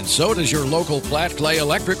 and so does your local Platte Clay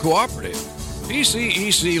Electric Cooperative.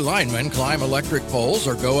 PCEC linemen climb electric poles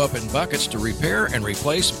or go up in buckets to repair and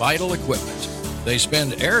replace vital equipment. They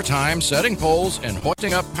spend airtime setting poles and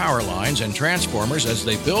hoisting up power lines and transformers as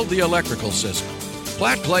they build the electrical system.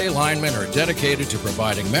 Platte Clay linemen are dedicated to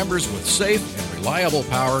providing members with safe and reliable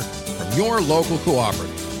power from your local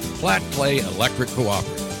cooperative. Platte Clay Electric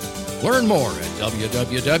Cooperative. Learn more at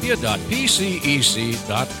www.pcec.coop.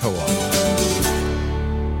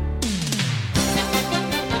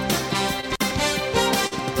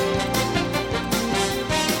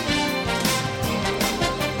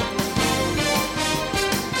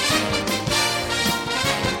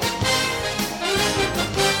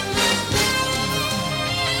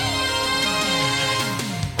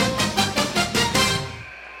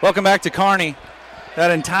 Welcome back to Kearney. That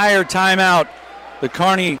entire timeout, the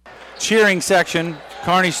Kearney cheering section,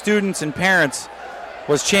 Kearney students and parents,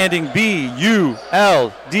 was chanting B-U-L-D-O-G-S.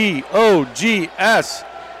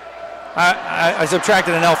 I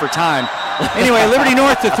subtracted an L for time. Anyway, Liberty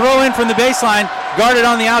North to throw in from the baseline, guarded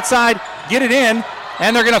on the outside, get it in,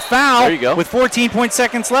 and they're going to foul with 14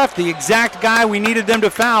 seconds left. The exact guy we needed them to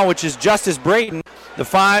foul, which is Justice Brayton, the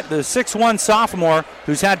 6'1 sophomore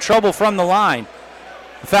who's had trouble from the line.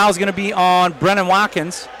 The foul is going to be on Brennan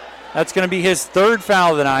Watkins. That's going to be his third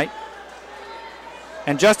foul of the night.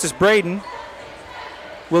 And Justice Braden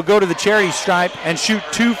will go to the charity stripe and shoot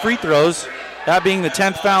 2 free throws, that being the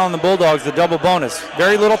 10th foul on the Bulldogs, the double bonus.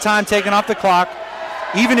 Very little time taken off the clock.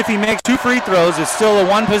 Even if he makes 2 free throws, it's still a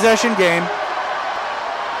one-possession game.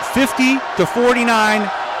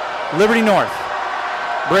 50-49, Liberty North.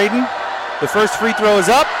 Braden, the first free throw is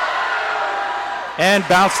up and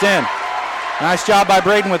bounced in. Nice job by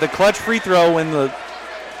Braden with a clutch free throw when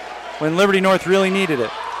Liberty North really needed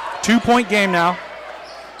it. 2-point game now.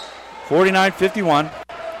 49-51.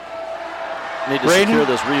 Need to Braden, secure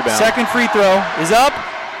this rebound. Second free throw is up,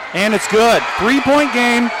 and it's good. 3-point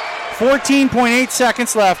game, 14.8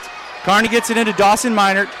 seconds left. Kearney gets it into Dawson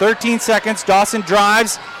Minert, 13 seconds. Dawson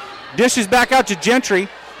drives, dishes back out to Gentry,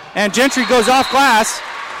 and Gentry goes off glass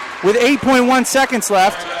with 8.1 seconds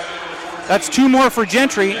left. That's 2 more for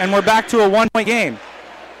Gentry, and we're back to a 1-point game.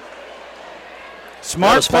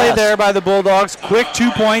 Smart play there by the Bulldogs. Quick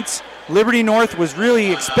 2 points. Liberty North was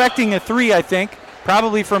really expecting a 3, I think,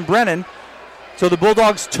 probably from Brennan. So the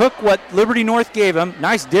Bulldogs took what Liberty North gave him.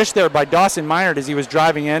 Nice dish there by Dawson Minert as he was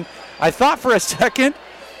driving in. I thought for a second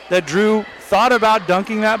that Drew thought about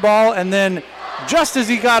dunking that ball, and then just as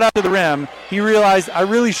he got up to the rim, he realized, I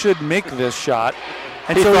really should make this shot.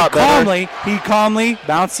 And so he calmly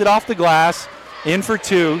bounced it off the glass, in for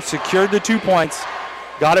 2, secured the 2 points,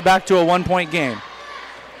 got it back to a 1-point game.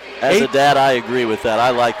 As a dad, I agree with that. I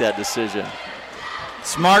like that decision.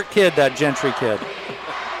 Smart kid, that Gentry kid.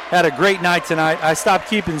 Had a great night tonight. I stopped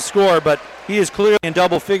keeping score, but he is clearly in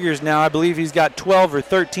double figures now. I believe he's got 12 or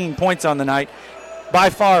 13 points on the night.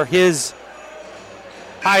 By far his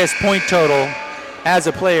highest point total as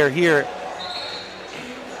a player here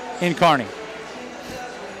in Kearney.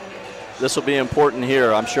 This will be important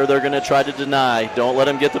here. I'm sure they're going to try to deny. Don't let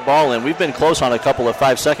them get the ball in. We've been close on a couple of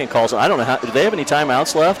 5-second calls. I don't know do they have any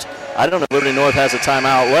timeouts left? I don't know if Liberty North has a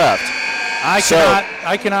timeout left.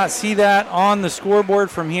 I cannot see that on the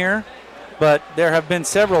scoreboard from here, but there have been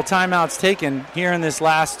several timeouts taken here in this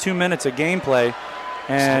last 2 minutes of gameplay,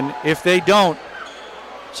 and if they don't,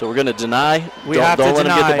 so we're going to deny. Don't let them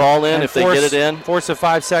get the ball in. If they get it in, force a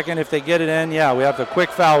 5-second. If they get it in, we have a quick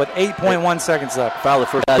foul with 8.1 seconds left. Foul the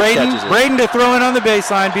first. Braden to throw in on the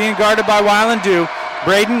baseline, being guarded by Wyland Dew.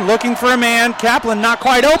 Braden looking for a man. Kaplan not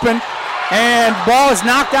quite open, and ball is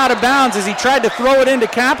knocked out of bounds as he tried to throw it into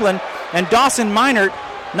Kaplan, and Dawson Meinert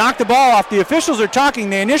knocked the ball off. The officials are talking.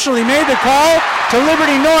 They initially made the call to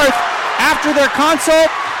Liberty North. After their consult,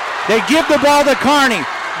 they give the ball to Kearney.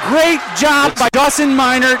 Great job by Dawson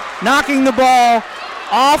Meinert knocking the ball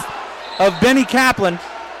off of Benny Kaplan.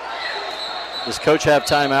 Does Coach have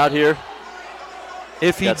timeout here?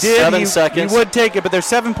 If he did, he would take it, but there's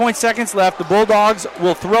 7 seconds left. The Bulldogs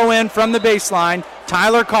will throw in from the baseline.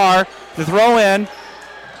 Tyler Carr to throw in,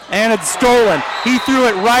 and it's stolen. He threw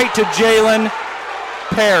it right to Jalen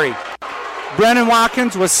Perry. Brennan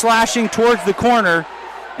Watkins was slashing towards the corner,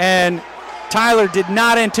 and Tyler did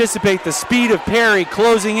not anticipate the speed of Perry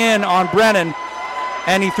closing in on Brennan,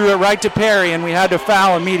 and he threw it right to Perry, and we had to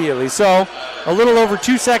foul immediately. So a little over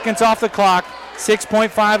 2 seconds off the clock,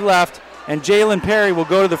 6.5 left, and Jalen Perry will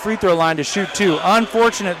go to the free throw line to shoot 2.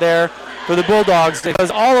 Unfortunate there for the Bulldogs,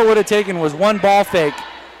 because all it would have taken was one ball fake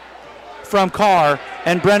from Carr,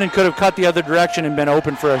 and Brennan could have cut the other direction and been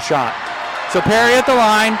open for a shot. So Perry at the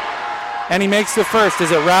line, and he makes the first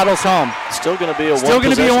as it rattles home. Still going to be a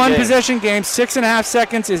one-possession game. 6.5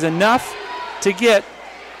 seconds is enough to get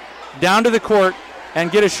down to the court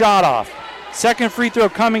and get a shot off. Second free throw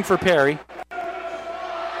coming for Perry.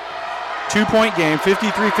 2-point game,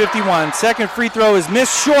 53-51. Second free throw is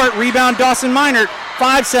missed short. Rebound Dawson Meinert.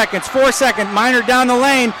 5 seconds, 4 seconds. Meinert down the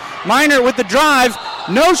lane. Meinert with the drive.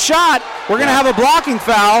 No shot. We're going to have a blocking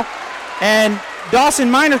foul. And Dawson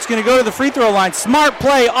Meinert's going to go to the free throw line. Smart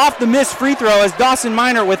play off the missed free throw as Dawson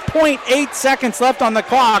Meinert, with 0.8 seconds left on the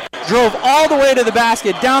clock, drove all the way to the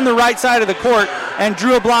basket down the right side of the court and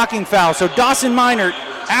drew a blocking foul. So Dawson Meinert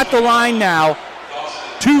at the line now.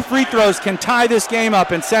 2 free throws can tie this game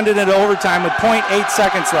up and send it into overtime with 0.8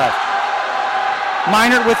 seconds left.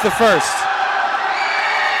 Meinert with the first.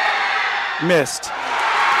 Missed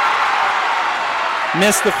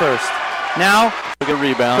the first. Now, a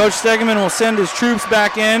rebound. Coach Stegeman will send his troops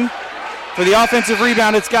back in. For the offensive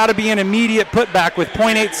rebound, it's got to be an immediate putback with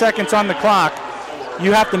 0.8 seconds on the clock.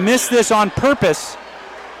 You have to miss this on purpose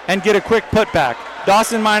and get a quick putback.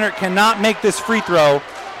 Dawson Meinert cannot make this free throw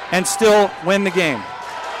and still win the game.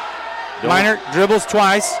 Meinert dribbles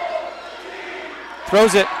twice,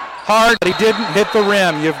 throws it hard, but he didn't hit the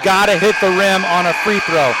rim. You've got to hit the rim on a free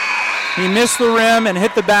throw. He missed the rim and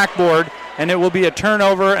hit the backboard, and it will be a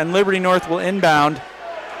turnover, and Liberty North will inbound.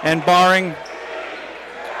 And barring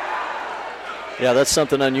that's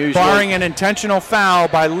something unusual. Barring an intentional foul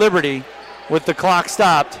by Liberty with the clock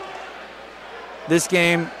stopped, this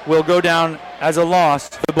game will go down as a loss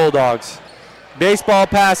for the Bulldogs. Baseball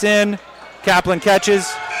pass in, Kaplan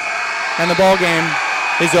catches, and the ball game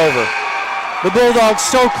is over. The Bulldogs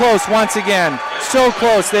so close once again. So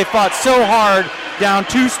close. They fought so hard, down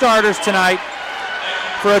 2 starters tonight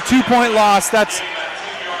for a 2-point loss. That's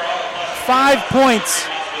 5 points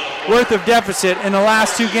worth of deficit in the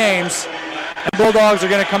last 2 games. And Bulldogs are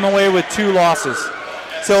going to come away with 2 losses.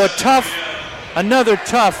 So another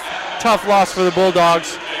tough loss for the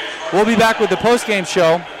Bulldogs. We'll be back with the post-game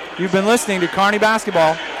show. You've been listening to Kearney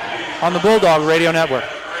Basketball on the Bulldog Radio Network.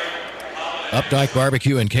 Updike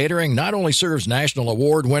Barbecue and Catering not only serves national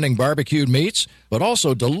award-winning barbecued meats, but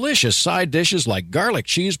also delicious side dishes like garlic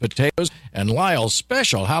cheese potatoes and Lyle's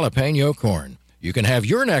special jalapeno corn. You can have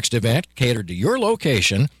your next event catered to your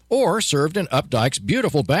location or served in Updike's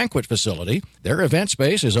beautiful banquet facility. Their event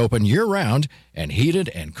space is open year-round and heated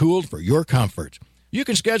and cooled for your comfort. You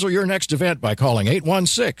can schedule your next event by calling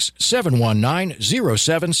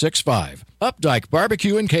 816-719-0765. Updike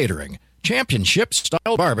Barbecue and Catering.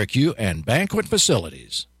 Championship-style barbecue and banquet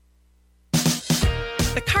facilities.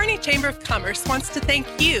 The Kearney Chamber of Commerce wants to thank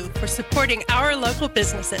you for supporting our local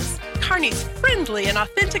businesses. Kearney's friendly and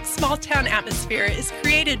authentic small-town atmosphere is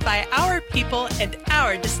created by our people and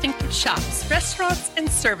our distinctive shops, restaurants, and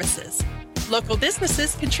services. Local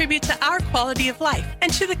businesses contribute to our quality of life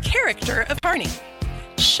and to the character of Kearney.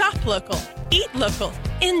 Shop local, eat local,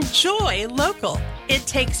 enjoy local. It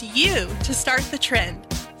takes you to start the trend.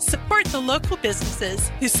 Support the local businesses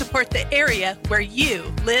who support the area where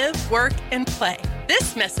you live, work, and play.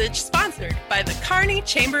 This message sponsored by the Kearney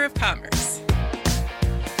Chamber of Commerce.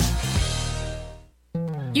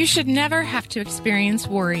 You should never have to experience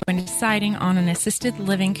worry when deciding on an assisted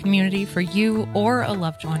living community for you or a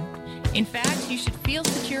loved one. In fact, you should feel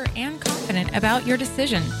secure and confident about your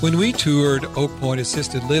decision. When we toured Oak Point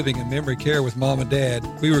Assisted Living and Memory Care with Mom and Dad,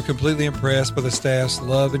 we were completely impressed by the staff's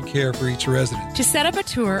love and care for each resident. To set up a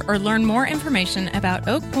tour or learn more information about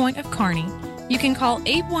Oak Point of Kearney, you can call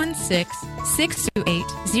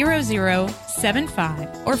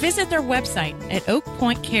 816-628-0075 or visit their website at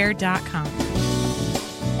oakpointcare.com.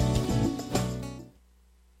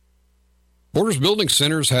 Porter's Building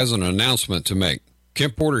Centers has an announcement to make.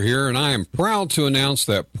 Kent Porter here, and I am proud to announce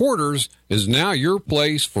that Porter's is now your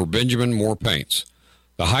place for Benjamin Moore paints.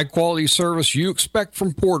 The high-quality service you expect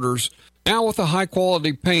from Porter's, now with the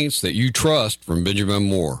high-quality paints that you trust from Benjamin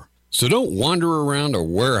Moore. So don't wander around a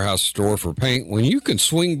warehouse store for paint when you can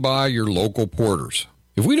swing by your local Porter's.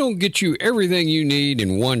 If we don't get you everything you need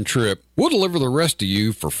in one trip, we'll deliver the rest to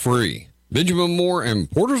you for free. Benjamin Moore and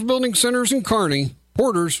Porter's Building Centers in Kearney.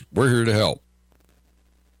 Porter's, we're here to help.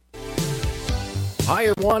 Hi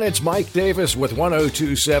everyone, it's Mike Davis with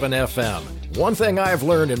 102.7 FM. One thing I've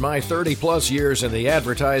learned in my 30-plus years in the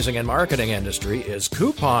advertising and marketing industry is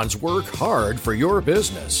coupons work hard for your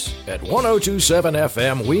business. At 102.7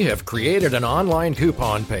 FM, we have created an online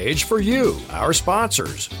coupon page for you, our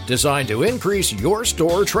sponsors, designed to increase your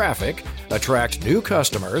store traffic, attract new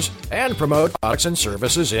customers, and promote products and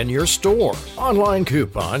services in your store. Online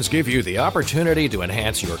coupons give you the opportunity to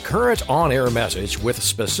enhance your current on-air message with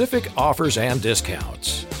specific offers and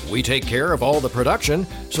discounts. We take care of all the production,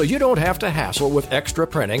 so you don't have to hassle with extra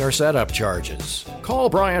printing or setup charges. Call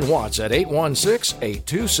Brian Watts at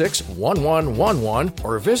 816-826-1111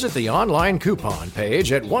 or visit the online coupon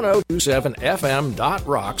page at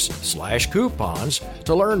 1027fm.rocks/coupons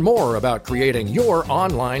to learn more about creating your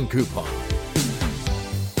online coupon.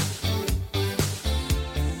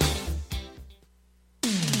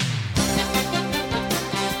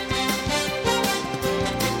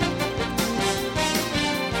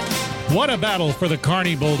 What a battle for the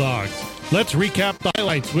Kearney Bulldogs. Let's recap the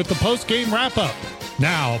highlights with the post-game wrap-up.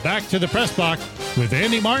 Now, back to the press box with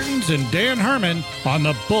Andy Martins and Dan Herman on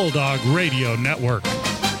the Bulldog Radio Network.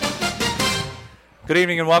 Good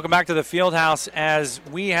evening and welcome back to the Fieldhouse as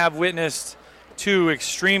we have witnessed two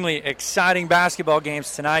extremely exciting basketball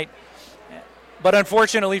games tonight. But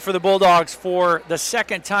unfortunately for the Bulldogs, for the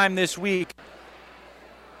second time this week,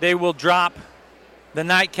 they will drop the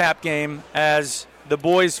nightcap game as the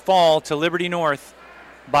boys fall to Liberty North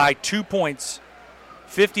by 2 points,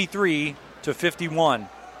 53-51.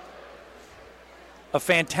 A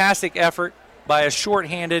fantastic effort by a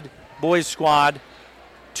shorthanded boys squad.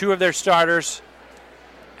 Two of their starters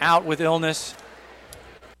out with illness.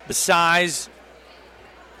 The size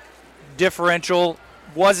differential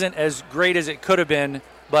wasn't as great as it could have been,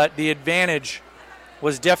 but the advantage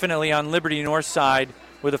was definitely on Liberty North's side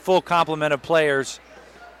with a full complement of players.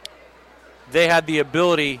 They had the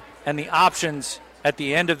ability and the options at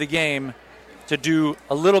the end of the game to do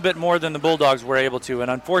a little bit more than the Bulldogs were able to.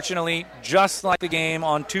 And unfortunately, just like the game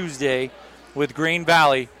on Tuesday with Green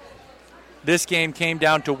Valley, this game came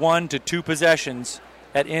down to 1 to 2 possessions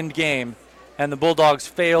at end game, and the Bulldogs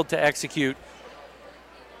failed to execute.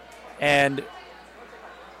 And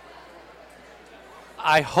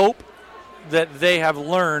I hope that they have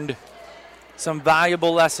learned some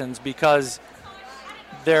valuable lessons, because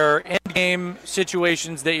there are end-game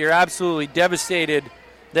situations that you're absolutely devastated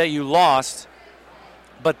that you lost,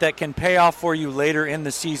 but that can pay off for you later in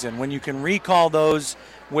the season. When you can recall those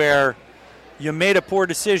where you made a poor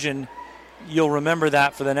decision, you'll remember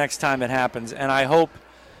that for the next time it happens. And I hope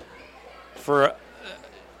for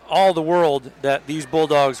all the world that these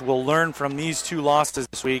Bulldogs will learn from these two losses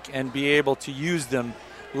this week and be able to use them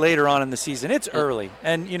later on in the season. It's early.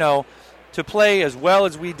 And, you know, to play as well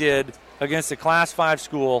as we did against a Class 5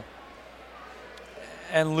 school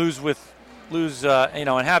and lose and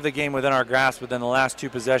have the game within our grasp within the last 2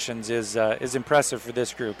 possessions is impressive for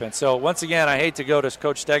this group. And so once again, I hate to go to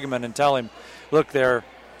Coach Stegeman and tell him, look, there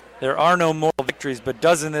are no moral victories, but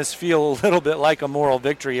doesn't this feel a little bit like a moral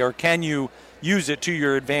victory, or can you use it to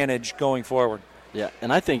your advantage going forward? Yeah,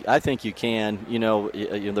 and I think you can.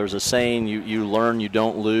 There's a saying, you learn, you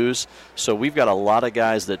don't lose. So we've got a lot of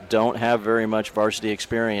guys that don't have very much varsity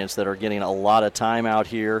experience that are getting a lot of time out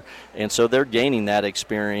here, and so they're gaining that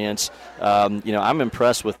experience. I'm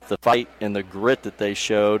impressed with the fight and the grit that they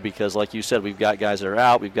showed because, like you said, we've got guys that are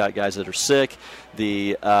out, we've got guys that are sick.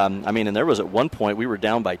 And there was at one point we were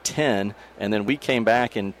down by 10, and then we came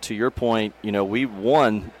back, and to your point, we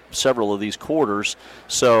won several of these quarters.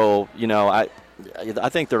 So, I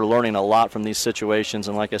think they're learning a lot from these situations,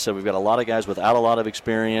 and like I said, we've got a lot of guys without a lot of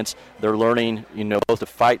experience. They're learning, both to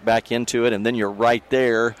fight back into it, and then you're right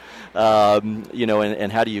there,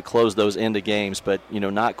 and how do you close those into games? But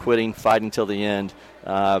not quitting, fighting till the end.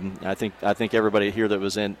 I think everybody here that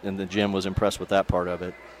was in the gym was impressed with that part of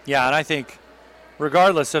it. Yeah, and I think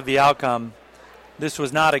regardless of the outcome, this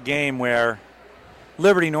was not a game where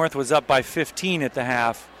Liberty North was up by 15 at the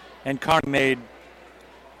half, and Kearney made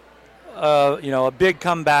a big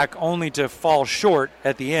comeback only to fall short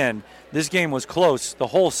at the end. This game was close the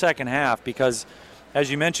whole second half because,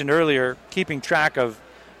 as you mentioned earlier, keeping track of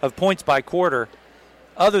points by quarter,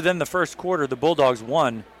 other than the first quarter, the Bulldogs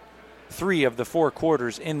won 3 of the 4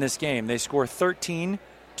 quarters in this game. They score 13-12,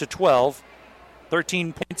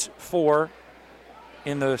 13 points, 4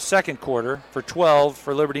 in the second quarter for 12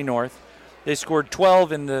 for Liberty North. They scored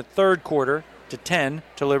 12 in the third quarter to 10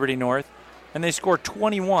 to Liberty North, and they scored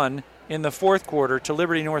 21 in the fourth quarter to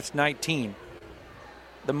Liberty North's 19.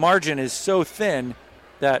 The margin is so thin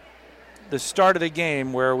that the start of the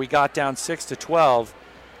game where we got down 6-12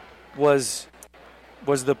 was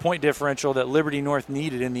the point differential that Liberty North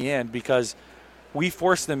needed in the end because we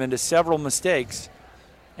forced them into several mistakes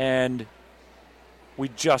and we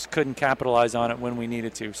just couldn't capitalize on it when we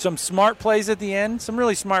needed to. Some smart plays at the end, some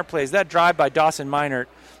really smart plays. That drive by Dawson Meinert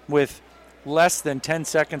with less than 10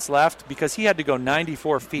 seconds left because he had to go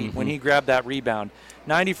 94 feet when he grabbed that rebound.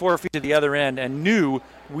 94 feet to the other end and knew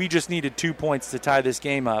we just needed 2 points to tie this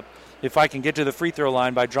game up. If I can get to the free throw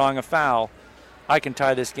line by drawing a foul, I can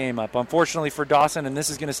tie this game up. Unfortunately for Dawson, and this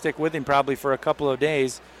is going to stick with him probably for a couple of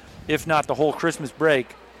days, if not the whole Christmas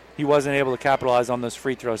break, he wasn't able to capitalize on those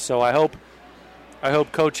free throws. So I hope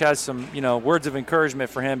Coach has some, words of encouragement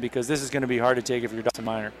for him because this is going to be hard to take if you're Dawson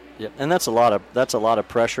Meinert. Yeah, and that's a lot of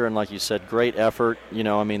pressure, and like you said, great effort.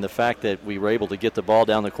 The fact that we were able to get the ball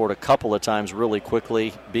down the court a couple of times really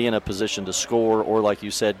quickly, be in a position to score, or like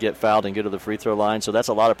you said, get fouled and get to the free throw line. So that's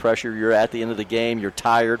a lot of pressure. You're at the end of the game. You're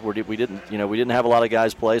tired. We didn't have a lot of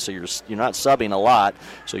guys play, so you're not subbing a lot.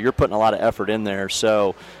 So you're putting a lot of effort in there.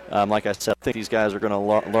 So, like I said, I think these guys are going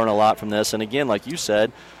to learn a lot from this. And again, like you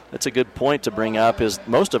said, that's a good point to bring up is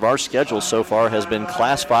most of our schedule so far has been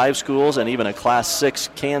Class 5 schools and even a Class 6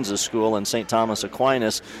 Kansas school in St. Thomas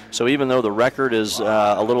Aquinas. So even though the record is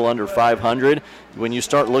a little under 500, when you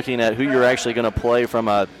start looking at who you're actually going to play from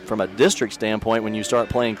a district standpoint, when you start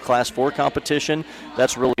playing Class 4 competition,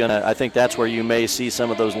 that's really going to – I think that's where you may see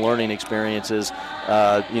some of those learning experiences,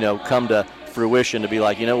 come to fruition to be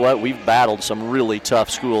like, you know what, we've battled some really tough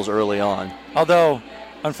schools early on. Although –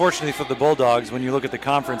 unfortunately for the Bulldogs, when you look at the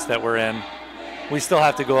conference that we're in, we still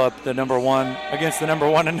have to go up the number 1 against the number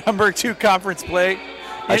 1 and number 2 conference play.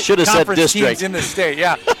 I should have said district. Teams in the state,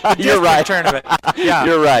 yeah. You're right. Tournament. Yeah.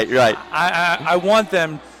 You're right. I want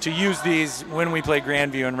them to use these when we play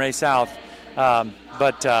Grandview and Ray South.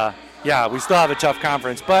 But we still have a tough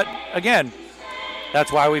conference. But, again,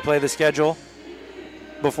 that's why we play the schedule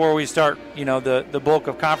before we start, the bulk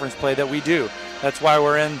of conference play that we do. That's why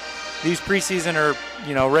we're in these preseason or,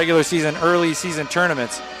 regular season, early season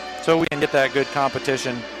tournaments so we can get that good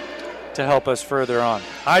competition to help us further on.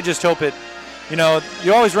 I just hope it,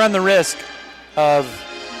 you always run the risk of,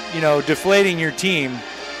 deflating your team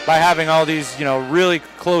by having all these, really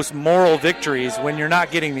close moral victories when you're not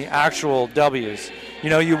getting the actual W's.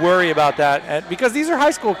 You worry about that because these are high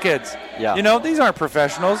school kids. Yeah. These aren't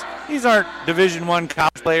professionals. These aren't Division I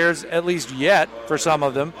college players, at least yet for some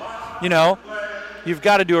of them. You've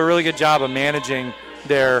got to do a really good job of managing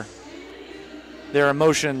their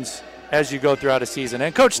emotions as you go throughout a season.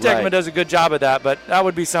 And Coach Stegman does a good job of that, but that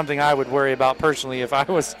would be something I would worry about personally if I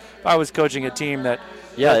was coaching a team that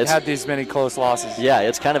had these many close losses. Yeah,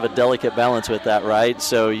 it's kind of a delicate balance with that, right?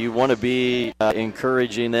 So you want to be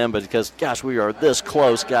encouraging them, but because, gosh, we are this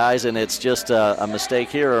close, guys, and it's just a mistake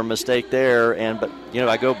here or a mistake there. But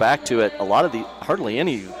I go back to it. Hardly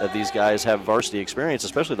any of these guys have varsity experience,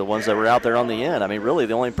 especially the ones that were out there on the end. I mean, really,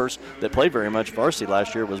 the only person that played very much varsity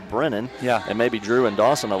last year was Brennan. Yeah. And maybe Drew and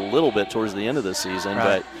Dawson a little bit towards the end of the season.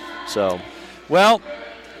 Right. Well,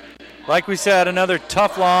 like we said, another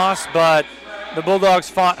tough loss, but the Bulldogs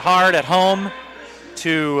fought hard at home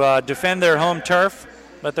to defend their home turf,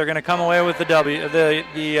 but they're going to come away with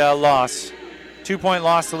the loss. 2-point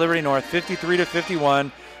loss to Liberty North,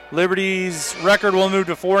 53-51. Liberty's record will move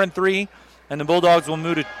to 4-3, and the Bulldogs will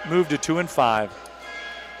move to 2-5.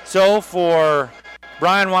 So for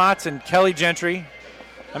Brian Watts and Kelly Gentry,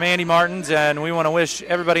 I'm Andy Martins, and we want to wish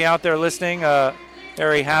everybody out there listening a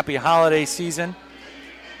very happy holiday season.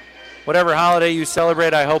 Whatever holiday you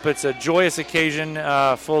celebrate, I hope it's a joyous occasion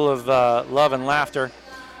full of love and laughter.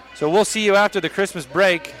 So we'll see you after the Christmas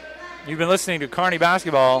break. You've been listening to Kearney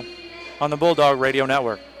Basketball on the Bulldog Radio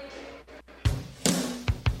Network.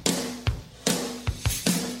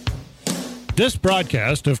 This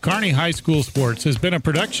broadcast of Kearney High School Sports has been a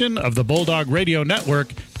production of the Bulldog Radio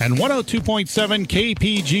Network and 102.7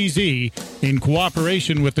 KPGZ in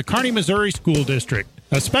cooperation with the Kearney, Missouri School District.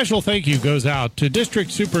 A special thank you goes out to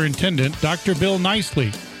District Superintendent Dr. Bill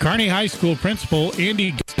Nicely, Kearney High School Principal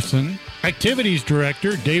Andy Gibson, Activities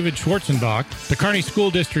Director David Schwarzenbach, the Kearney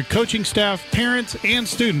School District coaching staff, parents, and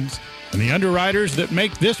students, and the underwriters that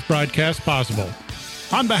make this broadcast possible.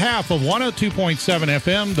 On behalf of 102.7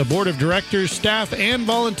 FM, the Board of Directors, staff, and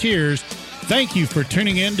volunteers, thank you for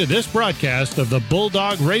tuning in to this broadcast of the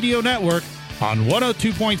Bulldog Radio Network on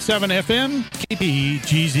 102.7 FM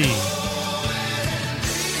KPGZ.